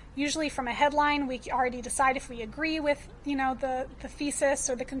usually from a headline, we already decide if we agree with, the thesis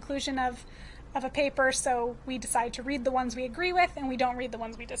or the conclusion of a paper, so we decide to read the ones we agree with and we don't read the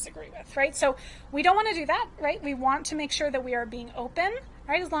ones we disagree with, right? So we don't want to do that, right? We want to make sure that we are being open,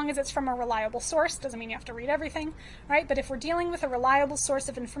 right? As long as it's from a reliable source, doesn't mean you have to read everything, right? But if we're dealing with a reliable source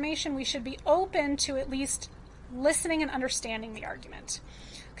of information, we should be open to at least listening and understanding the argument.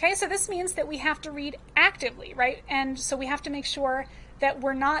 Okay, so this means that we have to read actively, right? And so we have to make sure that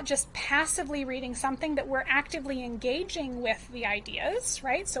we're not just passively reading something, that we're actively engaging with the ideas,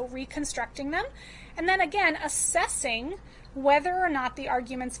 right? So reconstructing them. And then again, assessing whether or not the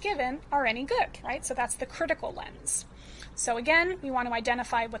arguments given are any good, right? So that's the critical lens. So again, we want to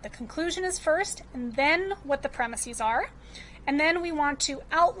identify what the conclusion is first, and then what the premises are. And then we want to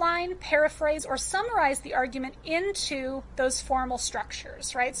outline, paraphrase, or summarize the argument into those formal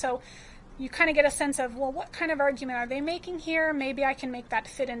structures, right? So you kind of get a sense of, well, what kind of argument are they making here? Maybe I can make that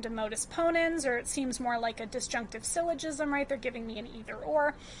fit into modus ponens, or it seems more like a disjunctive syllogism, right? They're giving me an either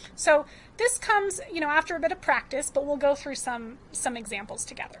or. So this comes, after a bit of practice, but we'll go through some examples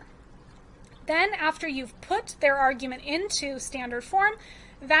together. Then after you've put their argument into standard form,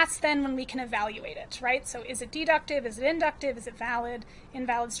 that's then when we can evaluate it, right? So is it deductive? Is it inductive? Is it valid,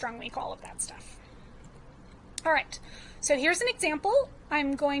 invalid, strong, weak, all of that stuff. All right, so here's an example.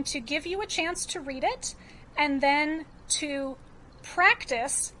 I'm going to give you a chance to read it and then to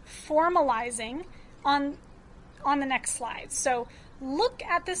practice formalizing on the next slide. So look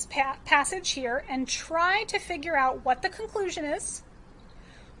at this passage here and try to figure out what the conclusion is,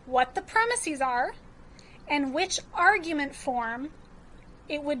 what the premises are, and which argument form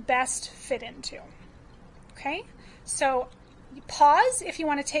it would best fit into. Okay, so pause if you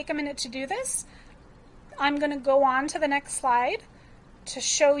want to take a minute to do this. I'm going to go on to the next slide to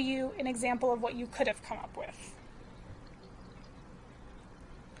show you an example of what you could have come up with.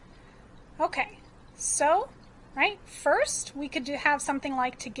 Okay, so, right, first we could have something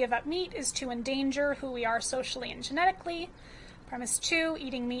like to give up meat is to endanger who we are socially and genetically. Premise 2,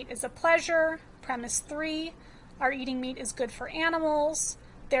 eating meat is a pleasure. Premise 3, our eating meat is good for animals.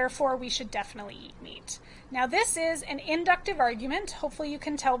 Therefore, we should definitely eat meat. Now, this is an inductive argument. Hopefully you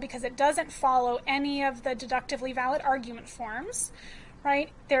can tell because it doesn't follow any of the deductively valid argument forms, right?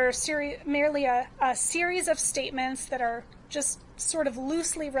 They're merely a series of statements that are just sort of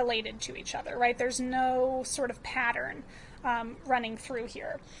loosely related to each other, right? There's no sort of pattern running through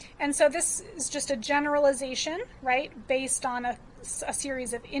here. And so this is just a generalization, right, based on a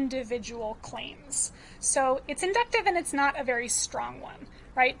series of individual claims. So it's inductive and it's not a very strong one,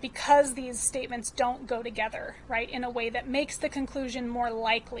 right, because these statements don't go together, right, in a way that makes the conclusion more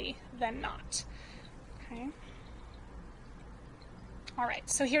likely than not. Okay. All right,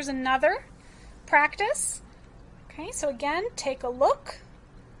 so here's another practice. Okay, so again, take a look,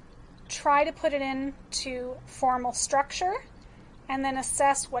 try to put it into formal structure, and then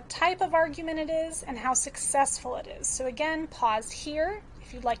assess what type of argument it is and how successful it is. So again, pause here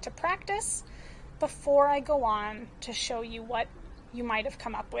if you'd like to practice before I go on to show you what you might have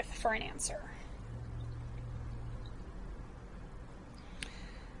come up with for an answer.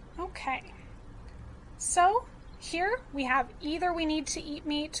 Okay, so here we have either we need to eat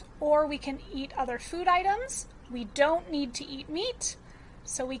meat or we can eat other food items. We don't need to eat meat,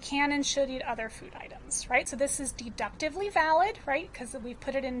 so we can and should eat other food items, right? So this is deductively valid, right? Because we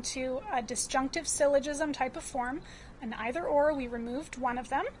put it into a disjunctive syllogism type of form. An either or, we removed one of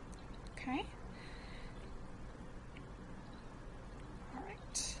them, okay? All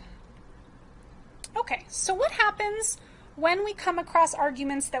right. Okay, so what happens when we come across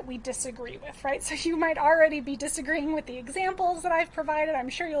arguments that we disagree with, right? So you might already be disagreeing with the examples that I've provided. I'm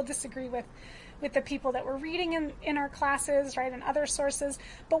sure you'll disagree with with the people that we're reading in our classes, right, and other sources.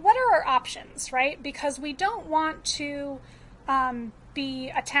 But what are our options, right? Because we don't want to be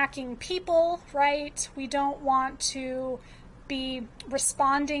attacking people, right? We don't want to be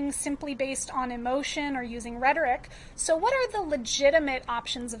responding simply based on emotion or using rhetoric. So what are the legitimate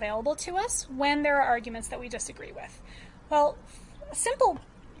options available to us when there are arguments that we disagree with? Well, a simple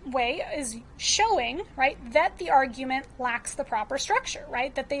way is showing, right, that the argument lacks the proper structure,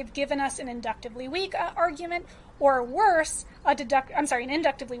 right? That they've given us an inductively weak argument, or worse, an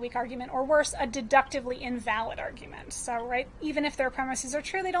inductively weak argument, or worse, a deductively invalid argument. So, right, even if their premises are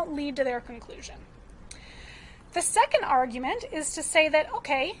true, they don't lead to their conclusion. The second argument is to say that,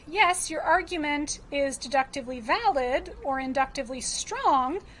 okay, yes, your argument is deductively valid or inductively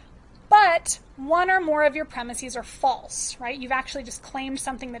strong, but one or more of your premises are false, right? You've actually just claimed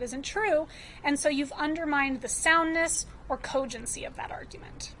something that isn't true, and so you've undermined the soundness or cogency of that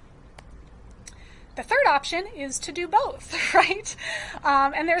argument. The third option is to do both, right?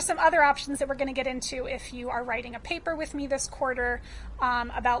 And there's some other options that we're going to get into if you are writing a paper with me this quarter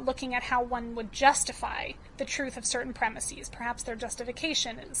about looking at how one would justify the truth of certain premises. Perhaps their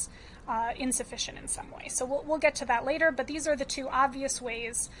justification is insufficient in some way. So we'll get to that later, but these are the two obvious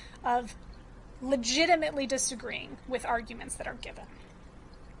ways of legitimately disagreeing with arguments that are given.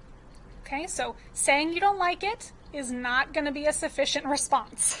 Okay, so saying you don't like it is not going to be a sufficient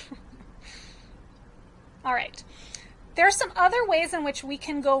response. All right. There are some other ways in which we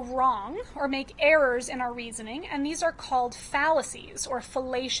can go wrong or make errors in our reasoning, and these are called fallacies or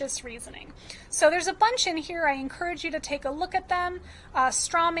fallacious reasoning. So there's a bunch in here. I encourage you to take a look at them.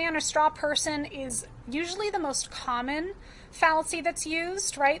 Straw man or straw person is usually the most common fallacy that's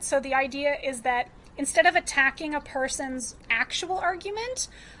used, right? So the idea is that instead of attacking a person's actual argument,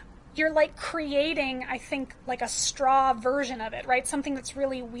 you're like creating, I think, like a straw version of it, right? Something that's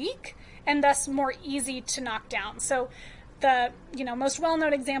really weak and thus more easy to knock down. So the most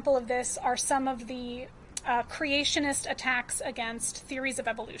well-known example of this are some of the creationist attacks against theories of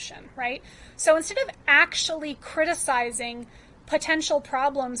evolution, right? So instead of actually criticizing potential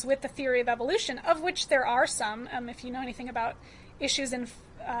problems with the theory of evolution, of which there are some, if you know anything about issues in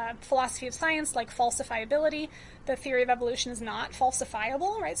philosophy of science like falsifiability, the theory of evolution is not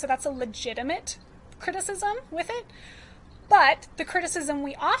falsifiable, right? So that's a legitimate criticism with it. But the criticism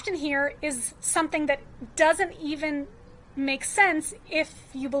we often hear is something that doesn't even make sense if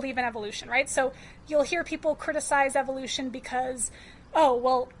you believe in evolution, right? So you'll hear people criticize evolution because, oh,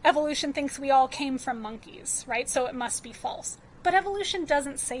 well, evolution thinks we all came from monkeys, right? So it must be false. But evolution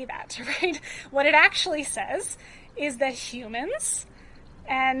doesn't say that, right? What it actually says is that humans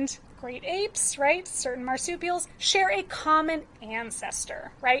and great apes, right, certain marsupials, share a common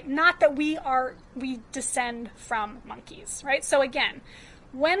ancestor, right? Not that we descend from monkeys, right? So again,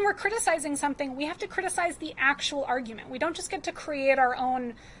 when we're criticizing something, we have to criticize the actual argument. We don't just get to create our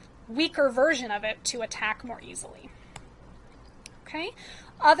own weaker version of it to attack more easily. Okay?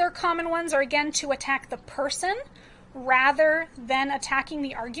 Other common ones are, again, to attack the person rather than attacking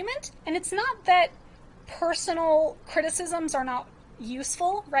the argument. And it's not that personal criticisms are not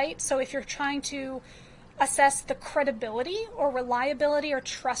useful, right? So if you're trying to assess the credibility or reliability or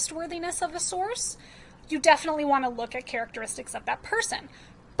trustworthiness of a source, you definitely want to look at characteristics of that person.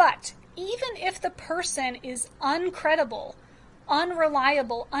 But even if the person is uncredible,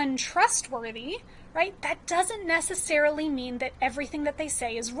 unreliable, untrustworthy, right, that doesn't necessarily mean that everything that they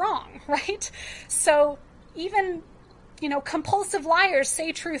say is wrong, right? So even compulsive liars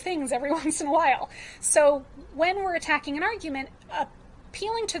say true things every once in a while. So when we're attacking an argument,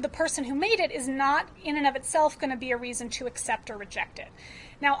 appealing to the person who made it is not in and of itself going to be a reason to accept or reject it.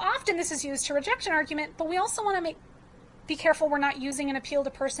 Now, often this is used to reject an argument, but we also want to be careful we're not using an appeal to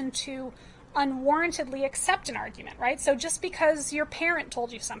person to unwarrantedly accept an argument, right? So just because your parent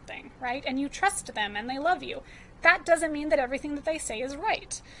told you something, right, and you trust them and they love you, that doesn't mean that everything that they say is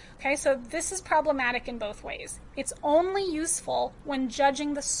right. Okay, so this is problematic in both ways. It's only useful when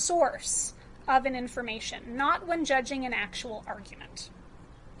judging the source of an information, not when judging an actual argument.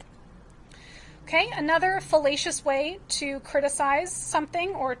 Okay, another fallacious way to criticize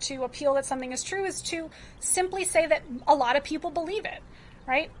something or to appeal that something is true is to simply say that a lot of people believe it,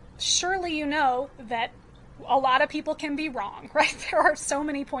 right? Surely you know that a lot of people can be wrong, right? There are so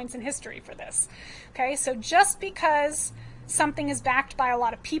many points in history for this. Okay, so just because something is backed by a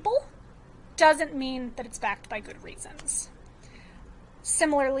lot of people doesn't mean that it's backed by good reasons.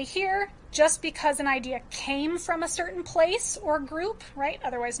 Similarly here, just because an idea came from a certain place or group, right,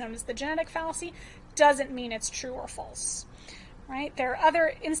 otherwise known as the genetic fallacy, doesn't mean it's true or false, right? There are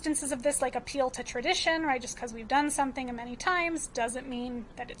other instances of this, like appeal to tradition, right? Just because we've done something many times doesn't mean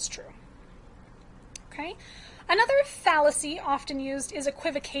that it's true. Okay? Another fallacy often used is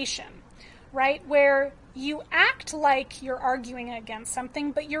equivocation, right? Where you act like you're arguing against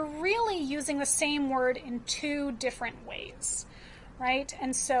something, but you're really using the same word in two different ways, right?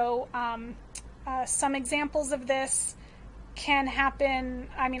 And so some examples of this can happen.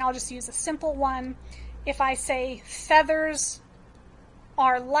 I'll just use a simple one. If I say feathers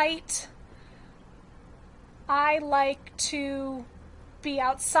are light, I like to be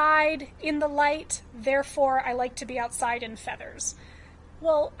outside in the light, therefore I like to be outside in feathers.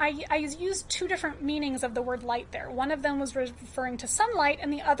 Well, I used two different meanings of the word light there. One of them was referring to sunlight,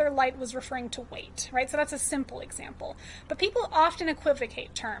 and the other light was referring to weight, right? So that's a simple example. But people often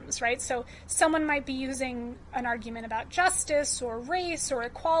equivocate terms, right? So someone might be using an argument about justice or race or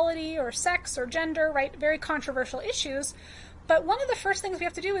equality or sex or gender, right? Very controversial issues. But one of the first things we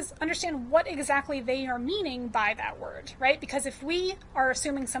have to do is understand what exactly they are meaning by that word, right? Because if we are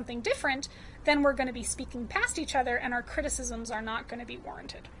assuming something different, then we're going to be speaking past each other and our criticisms are not going to be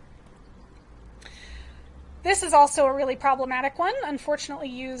warranted. This is also a really problematic one, unfortunately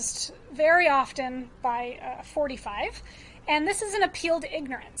used very often by 45. And this is an appeal to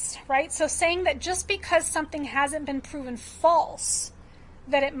ignorance, right? So saying that just because something hasn't been proven false,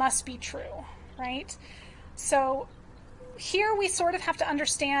 that it must be true, right? So here we sort of have to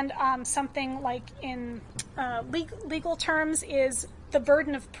understand something like in legal terms is the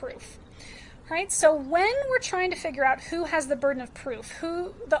burden of proof. Right? So when we're trying to figure out who has the burden of proof,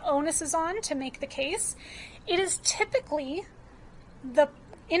 who the onus is on to make the case, it is typically the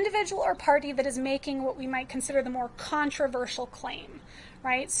individual or party that is making what we might consider the more controversial claim,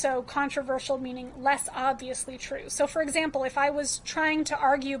 right? So controversial meaning less obviously true. So for example, if I was trying to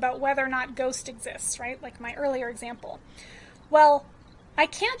argue about whether or not ghost exists, right? Like my earlier example. Well, I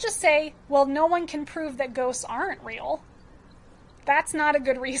can't just say, well, no one can prove that ghosts aren't real. That's not a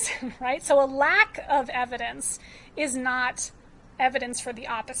good reason, right? So a lack of evidence is not evidence for the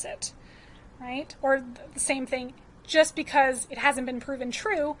opposite, right? Or the same thing, just because it hasn't been proven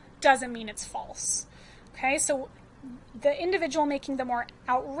true doesn't mean it's false, okay? So the individual making the more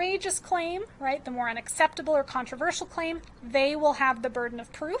outrageous claim, right, the more unacceptable or controversial claim, they will have the burden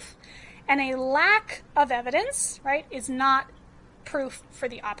of proof. And a lack of evidence, right, is not proof for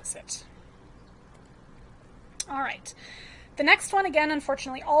the opposite. All right. The next one, again,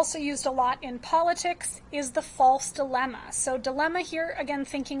 unfortunately, also used a lot in politics, is the false dilemma. So dilemma here, again,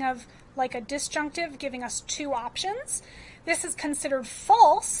 thinking of like a disjunctive, giving us two options. This is considered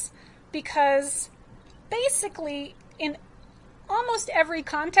false because basically in almost every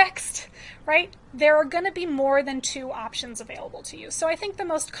context, right, there are going to be more than two options available to you. So I think the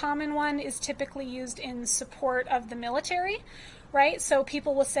most common one is typically used in support of the military, right? So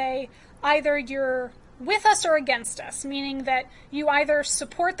people will say either you're with us or against us, meaning that you either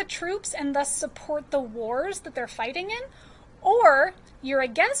support the troops and thus support the wars that they're fighting in, or you're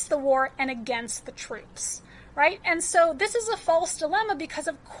against the war and against the troops, right? And so this is a false dilemma because,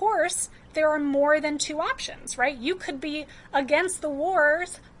 of course, there are more than two options, right? You could be against the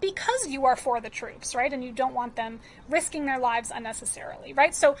wars because you are for the troops, right? And you don't want them risking their lives unnecessarily,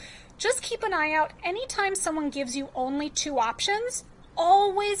 right? So just keep an eye out. Anytime someone gives you only two options,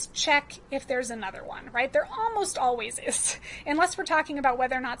 always check if there's another one, right? There almost always is, unless we're talking about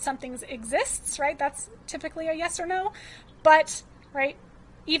whether or not something exists, right? That's typically a yes or no. But, right,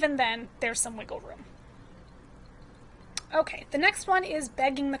 even then, there's some wiggle room. Okay, the next one is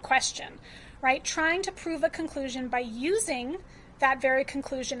begging the question, right? Trying to prove a conclusion by using that very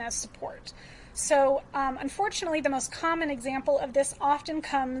conclusion as support. So, unfortunately, the most common example of this often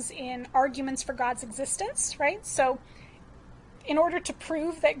comes in arguments for God's existence, right? So, in order to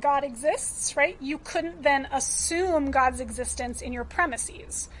prove that God exists, right, you couldn't then assume God's existence in your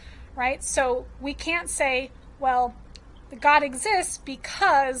premises, right? So we can't say, well, God exists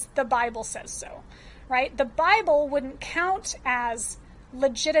because the Bible says so, right? The Bible wouldn't count as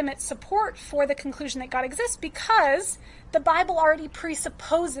legitimate support for the conclusion that God exists because the Bible already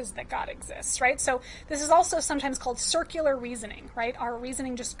presupposes that God exists, right? So this is also sometimes called circular reasoning, right? Our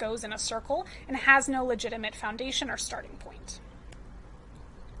reasoning just goes in a circle and has no legitimate foundation or starting point.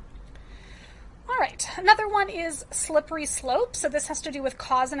 All right, another one is slippery slope. So this has to do with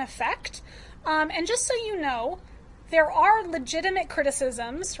cause and effect. And just so you know, there are legitimate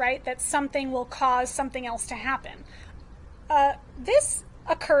criticisms, right, that something will cause something else to happen. This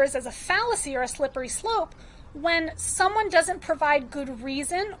occurs as a fallacy or a slippery slope when someone doesn't provide good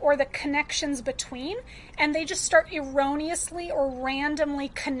reason or the connections between, and they just start erroneously or randomly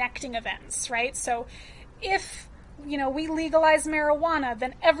connecting events, right? So if we legalize marijuana,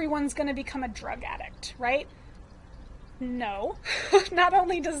 then everyone's going to become a drug addict, right? No. Not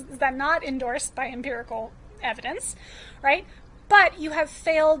only is that not endorsed by empirical evidence, right? But you have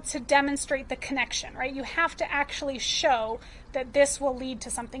failed to demonstrate the connection, right? You have to actually show that this will lead to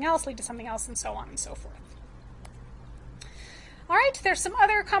something else, and so on and so forth. All right, there's some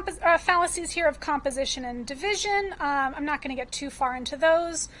other fallacies here of composition and division. I'm not going to get too far into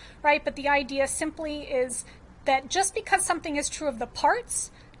those, right? But the idea simply is that just because something is true of the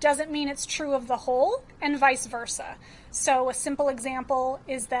parts doesn't mean it's true of the whole, and vice versa. So a simple example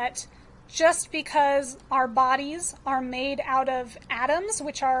is that just because our bodies are made out of atoms,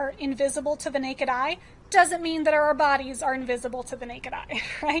 which are invisible to the naked eye, doesn't mean that our bodies are invisible to the naked eye,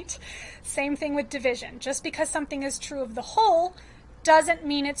 right? Same thing with division. Just because something is true of the whole doesn't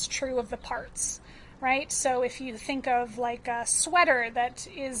mean it's true of the parts, right? So if you think of like a sweater that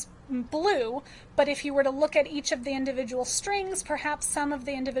is blue, but if you were to look at each of the individual strings, perhaps some of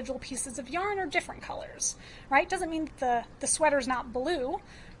the individual pieces of yarn are different colors, right? Doesn't mean that the sweater's not blue,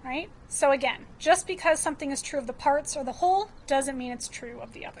 right? So again, just because something is true of the parts or the whole doesn't mean it's true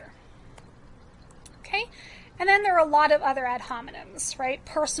of the other. Okay, and then there are a lot of other ad hominems, right?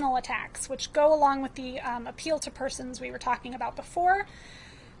 Personal attacks, which go along with the appeal to persons we were talking about before.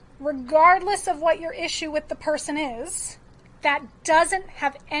 Regardless of what your issue with the person is, that doesn't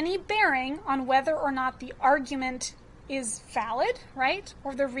have any bearing on whether or not the argument is valid, right?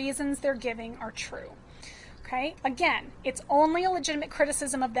 Or the reasons they're giving are true. Okay, again, it's only a legitimate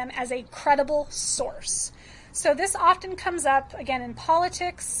criticism of them as a credible source. So this often comes up, again, in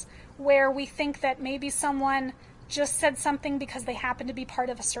politics, where we think that maybe someone just said something because they happen to be part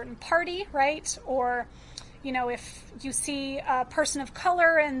of a certain party, right? Or, you know, if you see a person of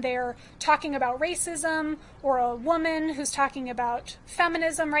color and they're talking about racism, or a woman who's talking about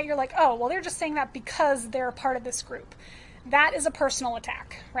feminism, right? You're like, oh, well, they're just saying that because they're part of this group. That is a personal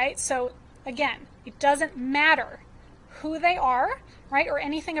attack, right? So again, it doesn't matter who they are, right, or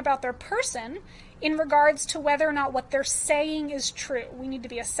anything about their person in regards to whether or not what they're saying is true. We need to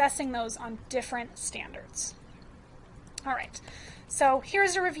be assessing those on different standards. All right, so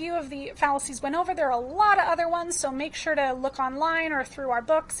here's a review of the fallacies went over. There are a lot of other ones, so make sure to look online or through our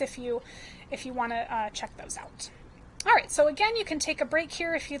books if you want to check those out. All right, so again, you can take a break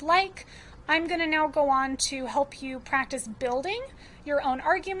here if you'd like. I'm going to now go on to help you practice building your own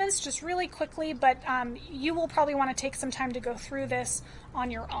arguments just really quickly, but you will probably want to take some time to go through this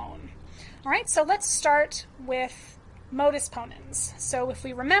on your own. All right, so let's start with modus ponens. So if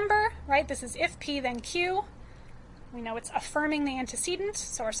we remember, right, this is if P, then Q. We know it's affirming the antecedent,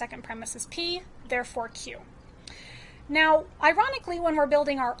 so our second premise is P, therefore Q. Now, ironically, when we're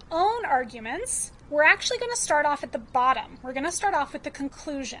building our own arguments, we're actually going to start off at the bottom. We're going to start off with the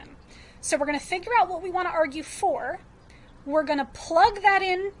conclusion. So we're going to figure out what we want to argue for. We're going to plug that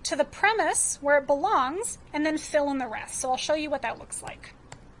in to the premise where it belongs, and then fill in the rest. So I'll show you what that looks like.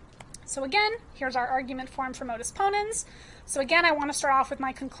 So again, here's our argument form for modus ponens. So again, I want to start off with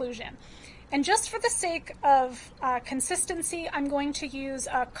my conclusion. And just for the sake of consistency, I'm going to use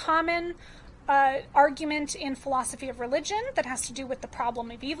a common argument in philosophy of religion that has to do with the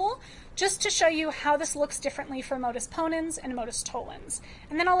problem of evil, just to show you how this looks differently for modus ponens and modus tollens.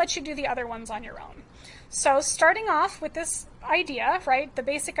 And then I'll let you do the other ones on your own. So starting off with this idea, right, the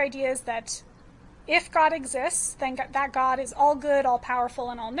basic idea is that if God exists, then that God is all good, all powerful,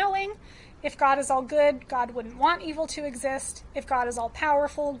 and all knowing. If God is all good, God wouldn't want evil to exist. If God is all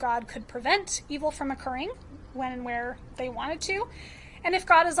powerful, God could prevent evil from occurring when and where they wanted to. And if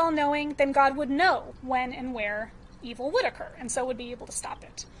God is all knowing, then God would know when and where evil would occur, and so would be able to stop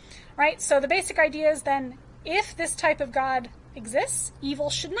it. Right? So the basic idea is then, if this type of God exists, evil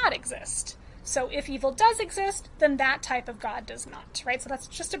should not exist. So if evil does exist, then that type of God does not, right? So that's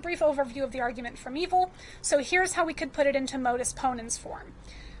just a brief overview of the argument from evil. So here's how we could put it into modus ponens form.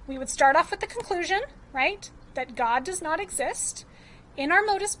 We would start off with the conclusion, right, that God does not exist. In our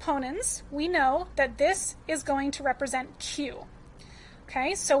modus ponens, we know that this is going to represent Q.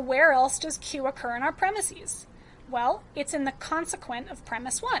 Okay, so where else does Q occur in our premises? Well, it's in the consequent of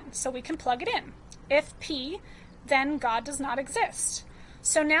premise 1, so we can plug it in. If P, then God does not exist.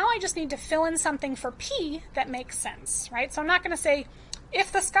 So now I just need to fill in something for P that makes sense, right? So I'm not going to say,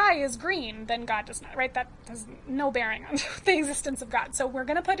 if the sky is green, then God does not, right? That has no bearing on the existence of God. So we're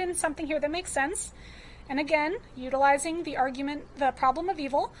going to put in something here that makes sense. And again, utilizing the argument, the problem of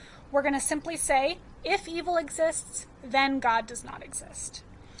evil, we're going to simply say, if evil exists, then God does not exist.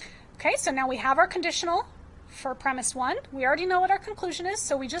 Okay, so now we have our conditional for premise 1. We already know what our conclusion is,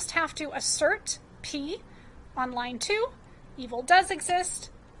 so we just have to assert P on line 2. Evil does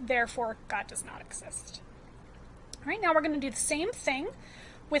exist, therefore God does not exist. All right, now we're going to do the same thing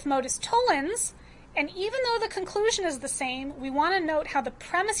with modus tollens, And even though the conclusion is the same, we want to note how the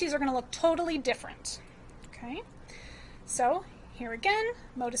premises are going to look totally different. Okay? So here again,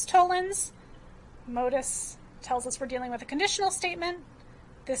 modus tollens. Modus tells us we're dealing with a conditional statement.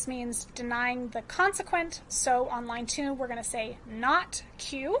 This means denying the consequent. So on line 2, we're going to say not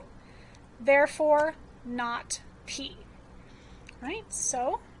Q, therefore not P. Right?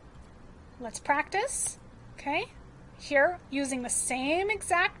 So let's practice. Okay? Here, using the same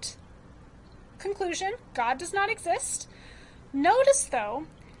exact conclusion, God does not exist. Notice, though,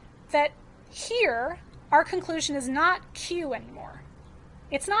 that here our conclusion is not Q anymore.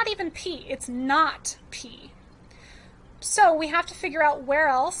 It's not even P. It's not P. So we have to figure out where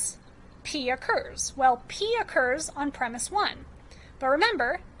else P occurs. Well, P occurs on premise 1. But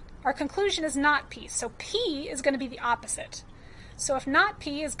remember, our conclusion is not P. So P is going to be the opposite. So if not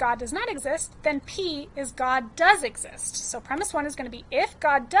P is God does not exist, then P is God does exist. So premise 1 is going to be if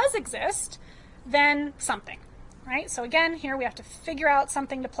God does exist, then something, right? So again, here we have to figure out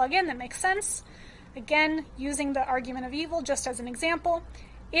something to plug in that makes sense. Again, using the argument of evil just as an example.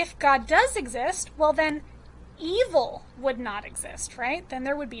 If God does exist, well then evil would not exist, right? Then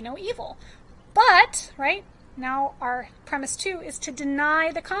there would be no evil. But, right, now our premise 2 is to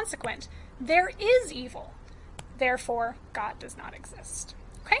deny the consequent. There is evil. Therefore, God does not exist.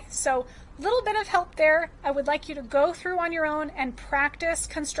 Okay, so a little bit of help there. I would like you to go through on your own and practice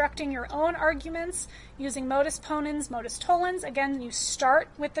constructing your own arguments using modus ponens, modus tollens. Again, you start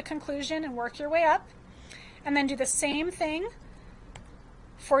with the conclusion and work your way up. And then do the same thing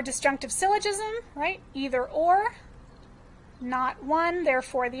for disjunctive syllogism, right? Either or, not one,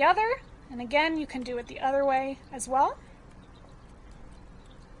 therefore the other. And again, you can do it the other way as well.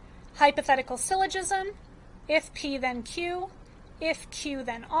 Hypothetical syllogism, if P then Q, if Q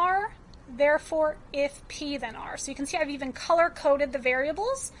then R, therefore if P then R. So you can see I've even color-coded the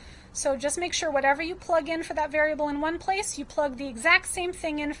variables. So just make sure whatever you plug in for that variable in one place, you plug the exact same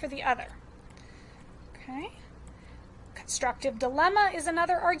thing in for the other. Okay. Constructive dilemma is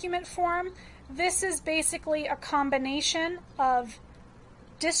another argument form. This is basically a combination of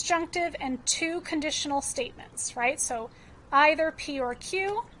disjunctive and 2 conditional statements, right? So either P or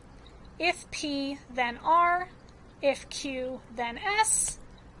Q, if P then R, if Q then S,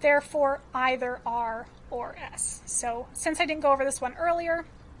 therefore either R or S. So since I didn't go over this one earlier,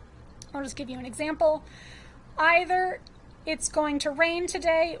 I'll just give you an example. Either it's going to rain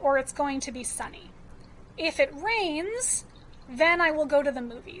today or it's going to be sunny. If it rains, then I will go to the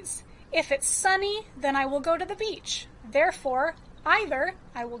movies. If it's sunny, then I will go to the beach. Therefore, either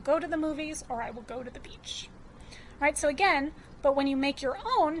I will go to the movies or I will go to the beach. All right, so again, but when you make your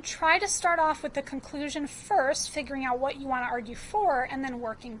own, try to start off with the conclusion first, figuring out what you want to argue for, and then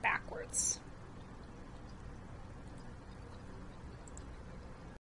working backwards.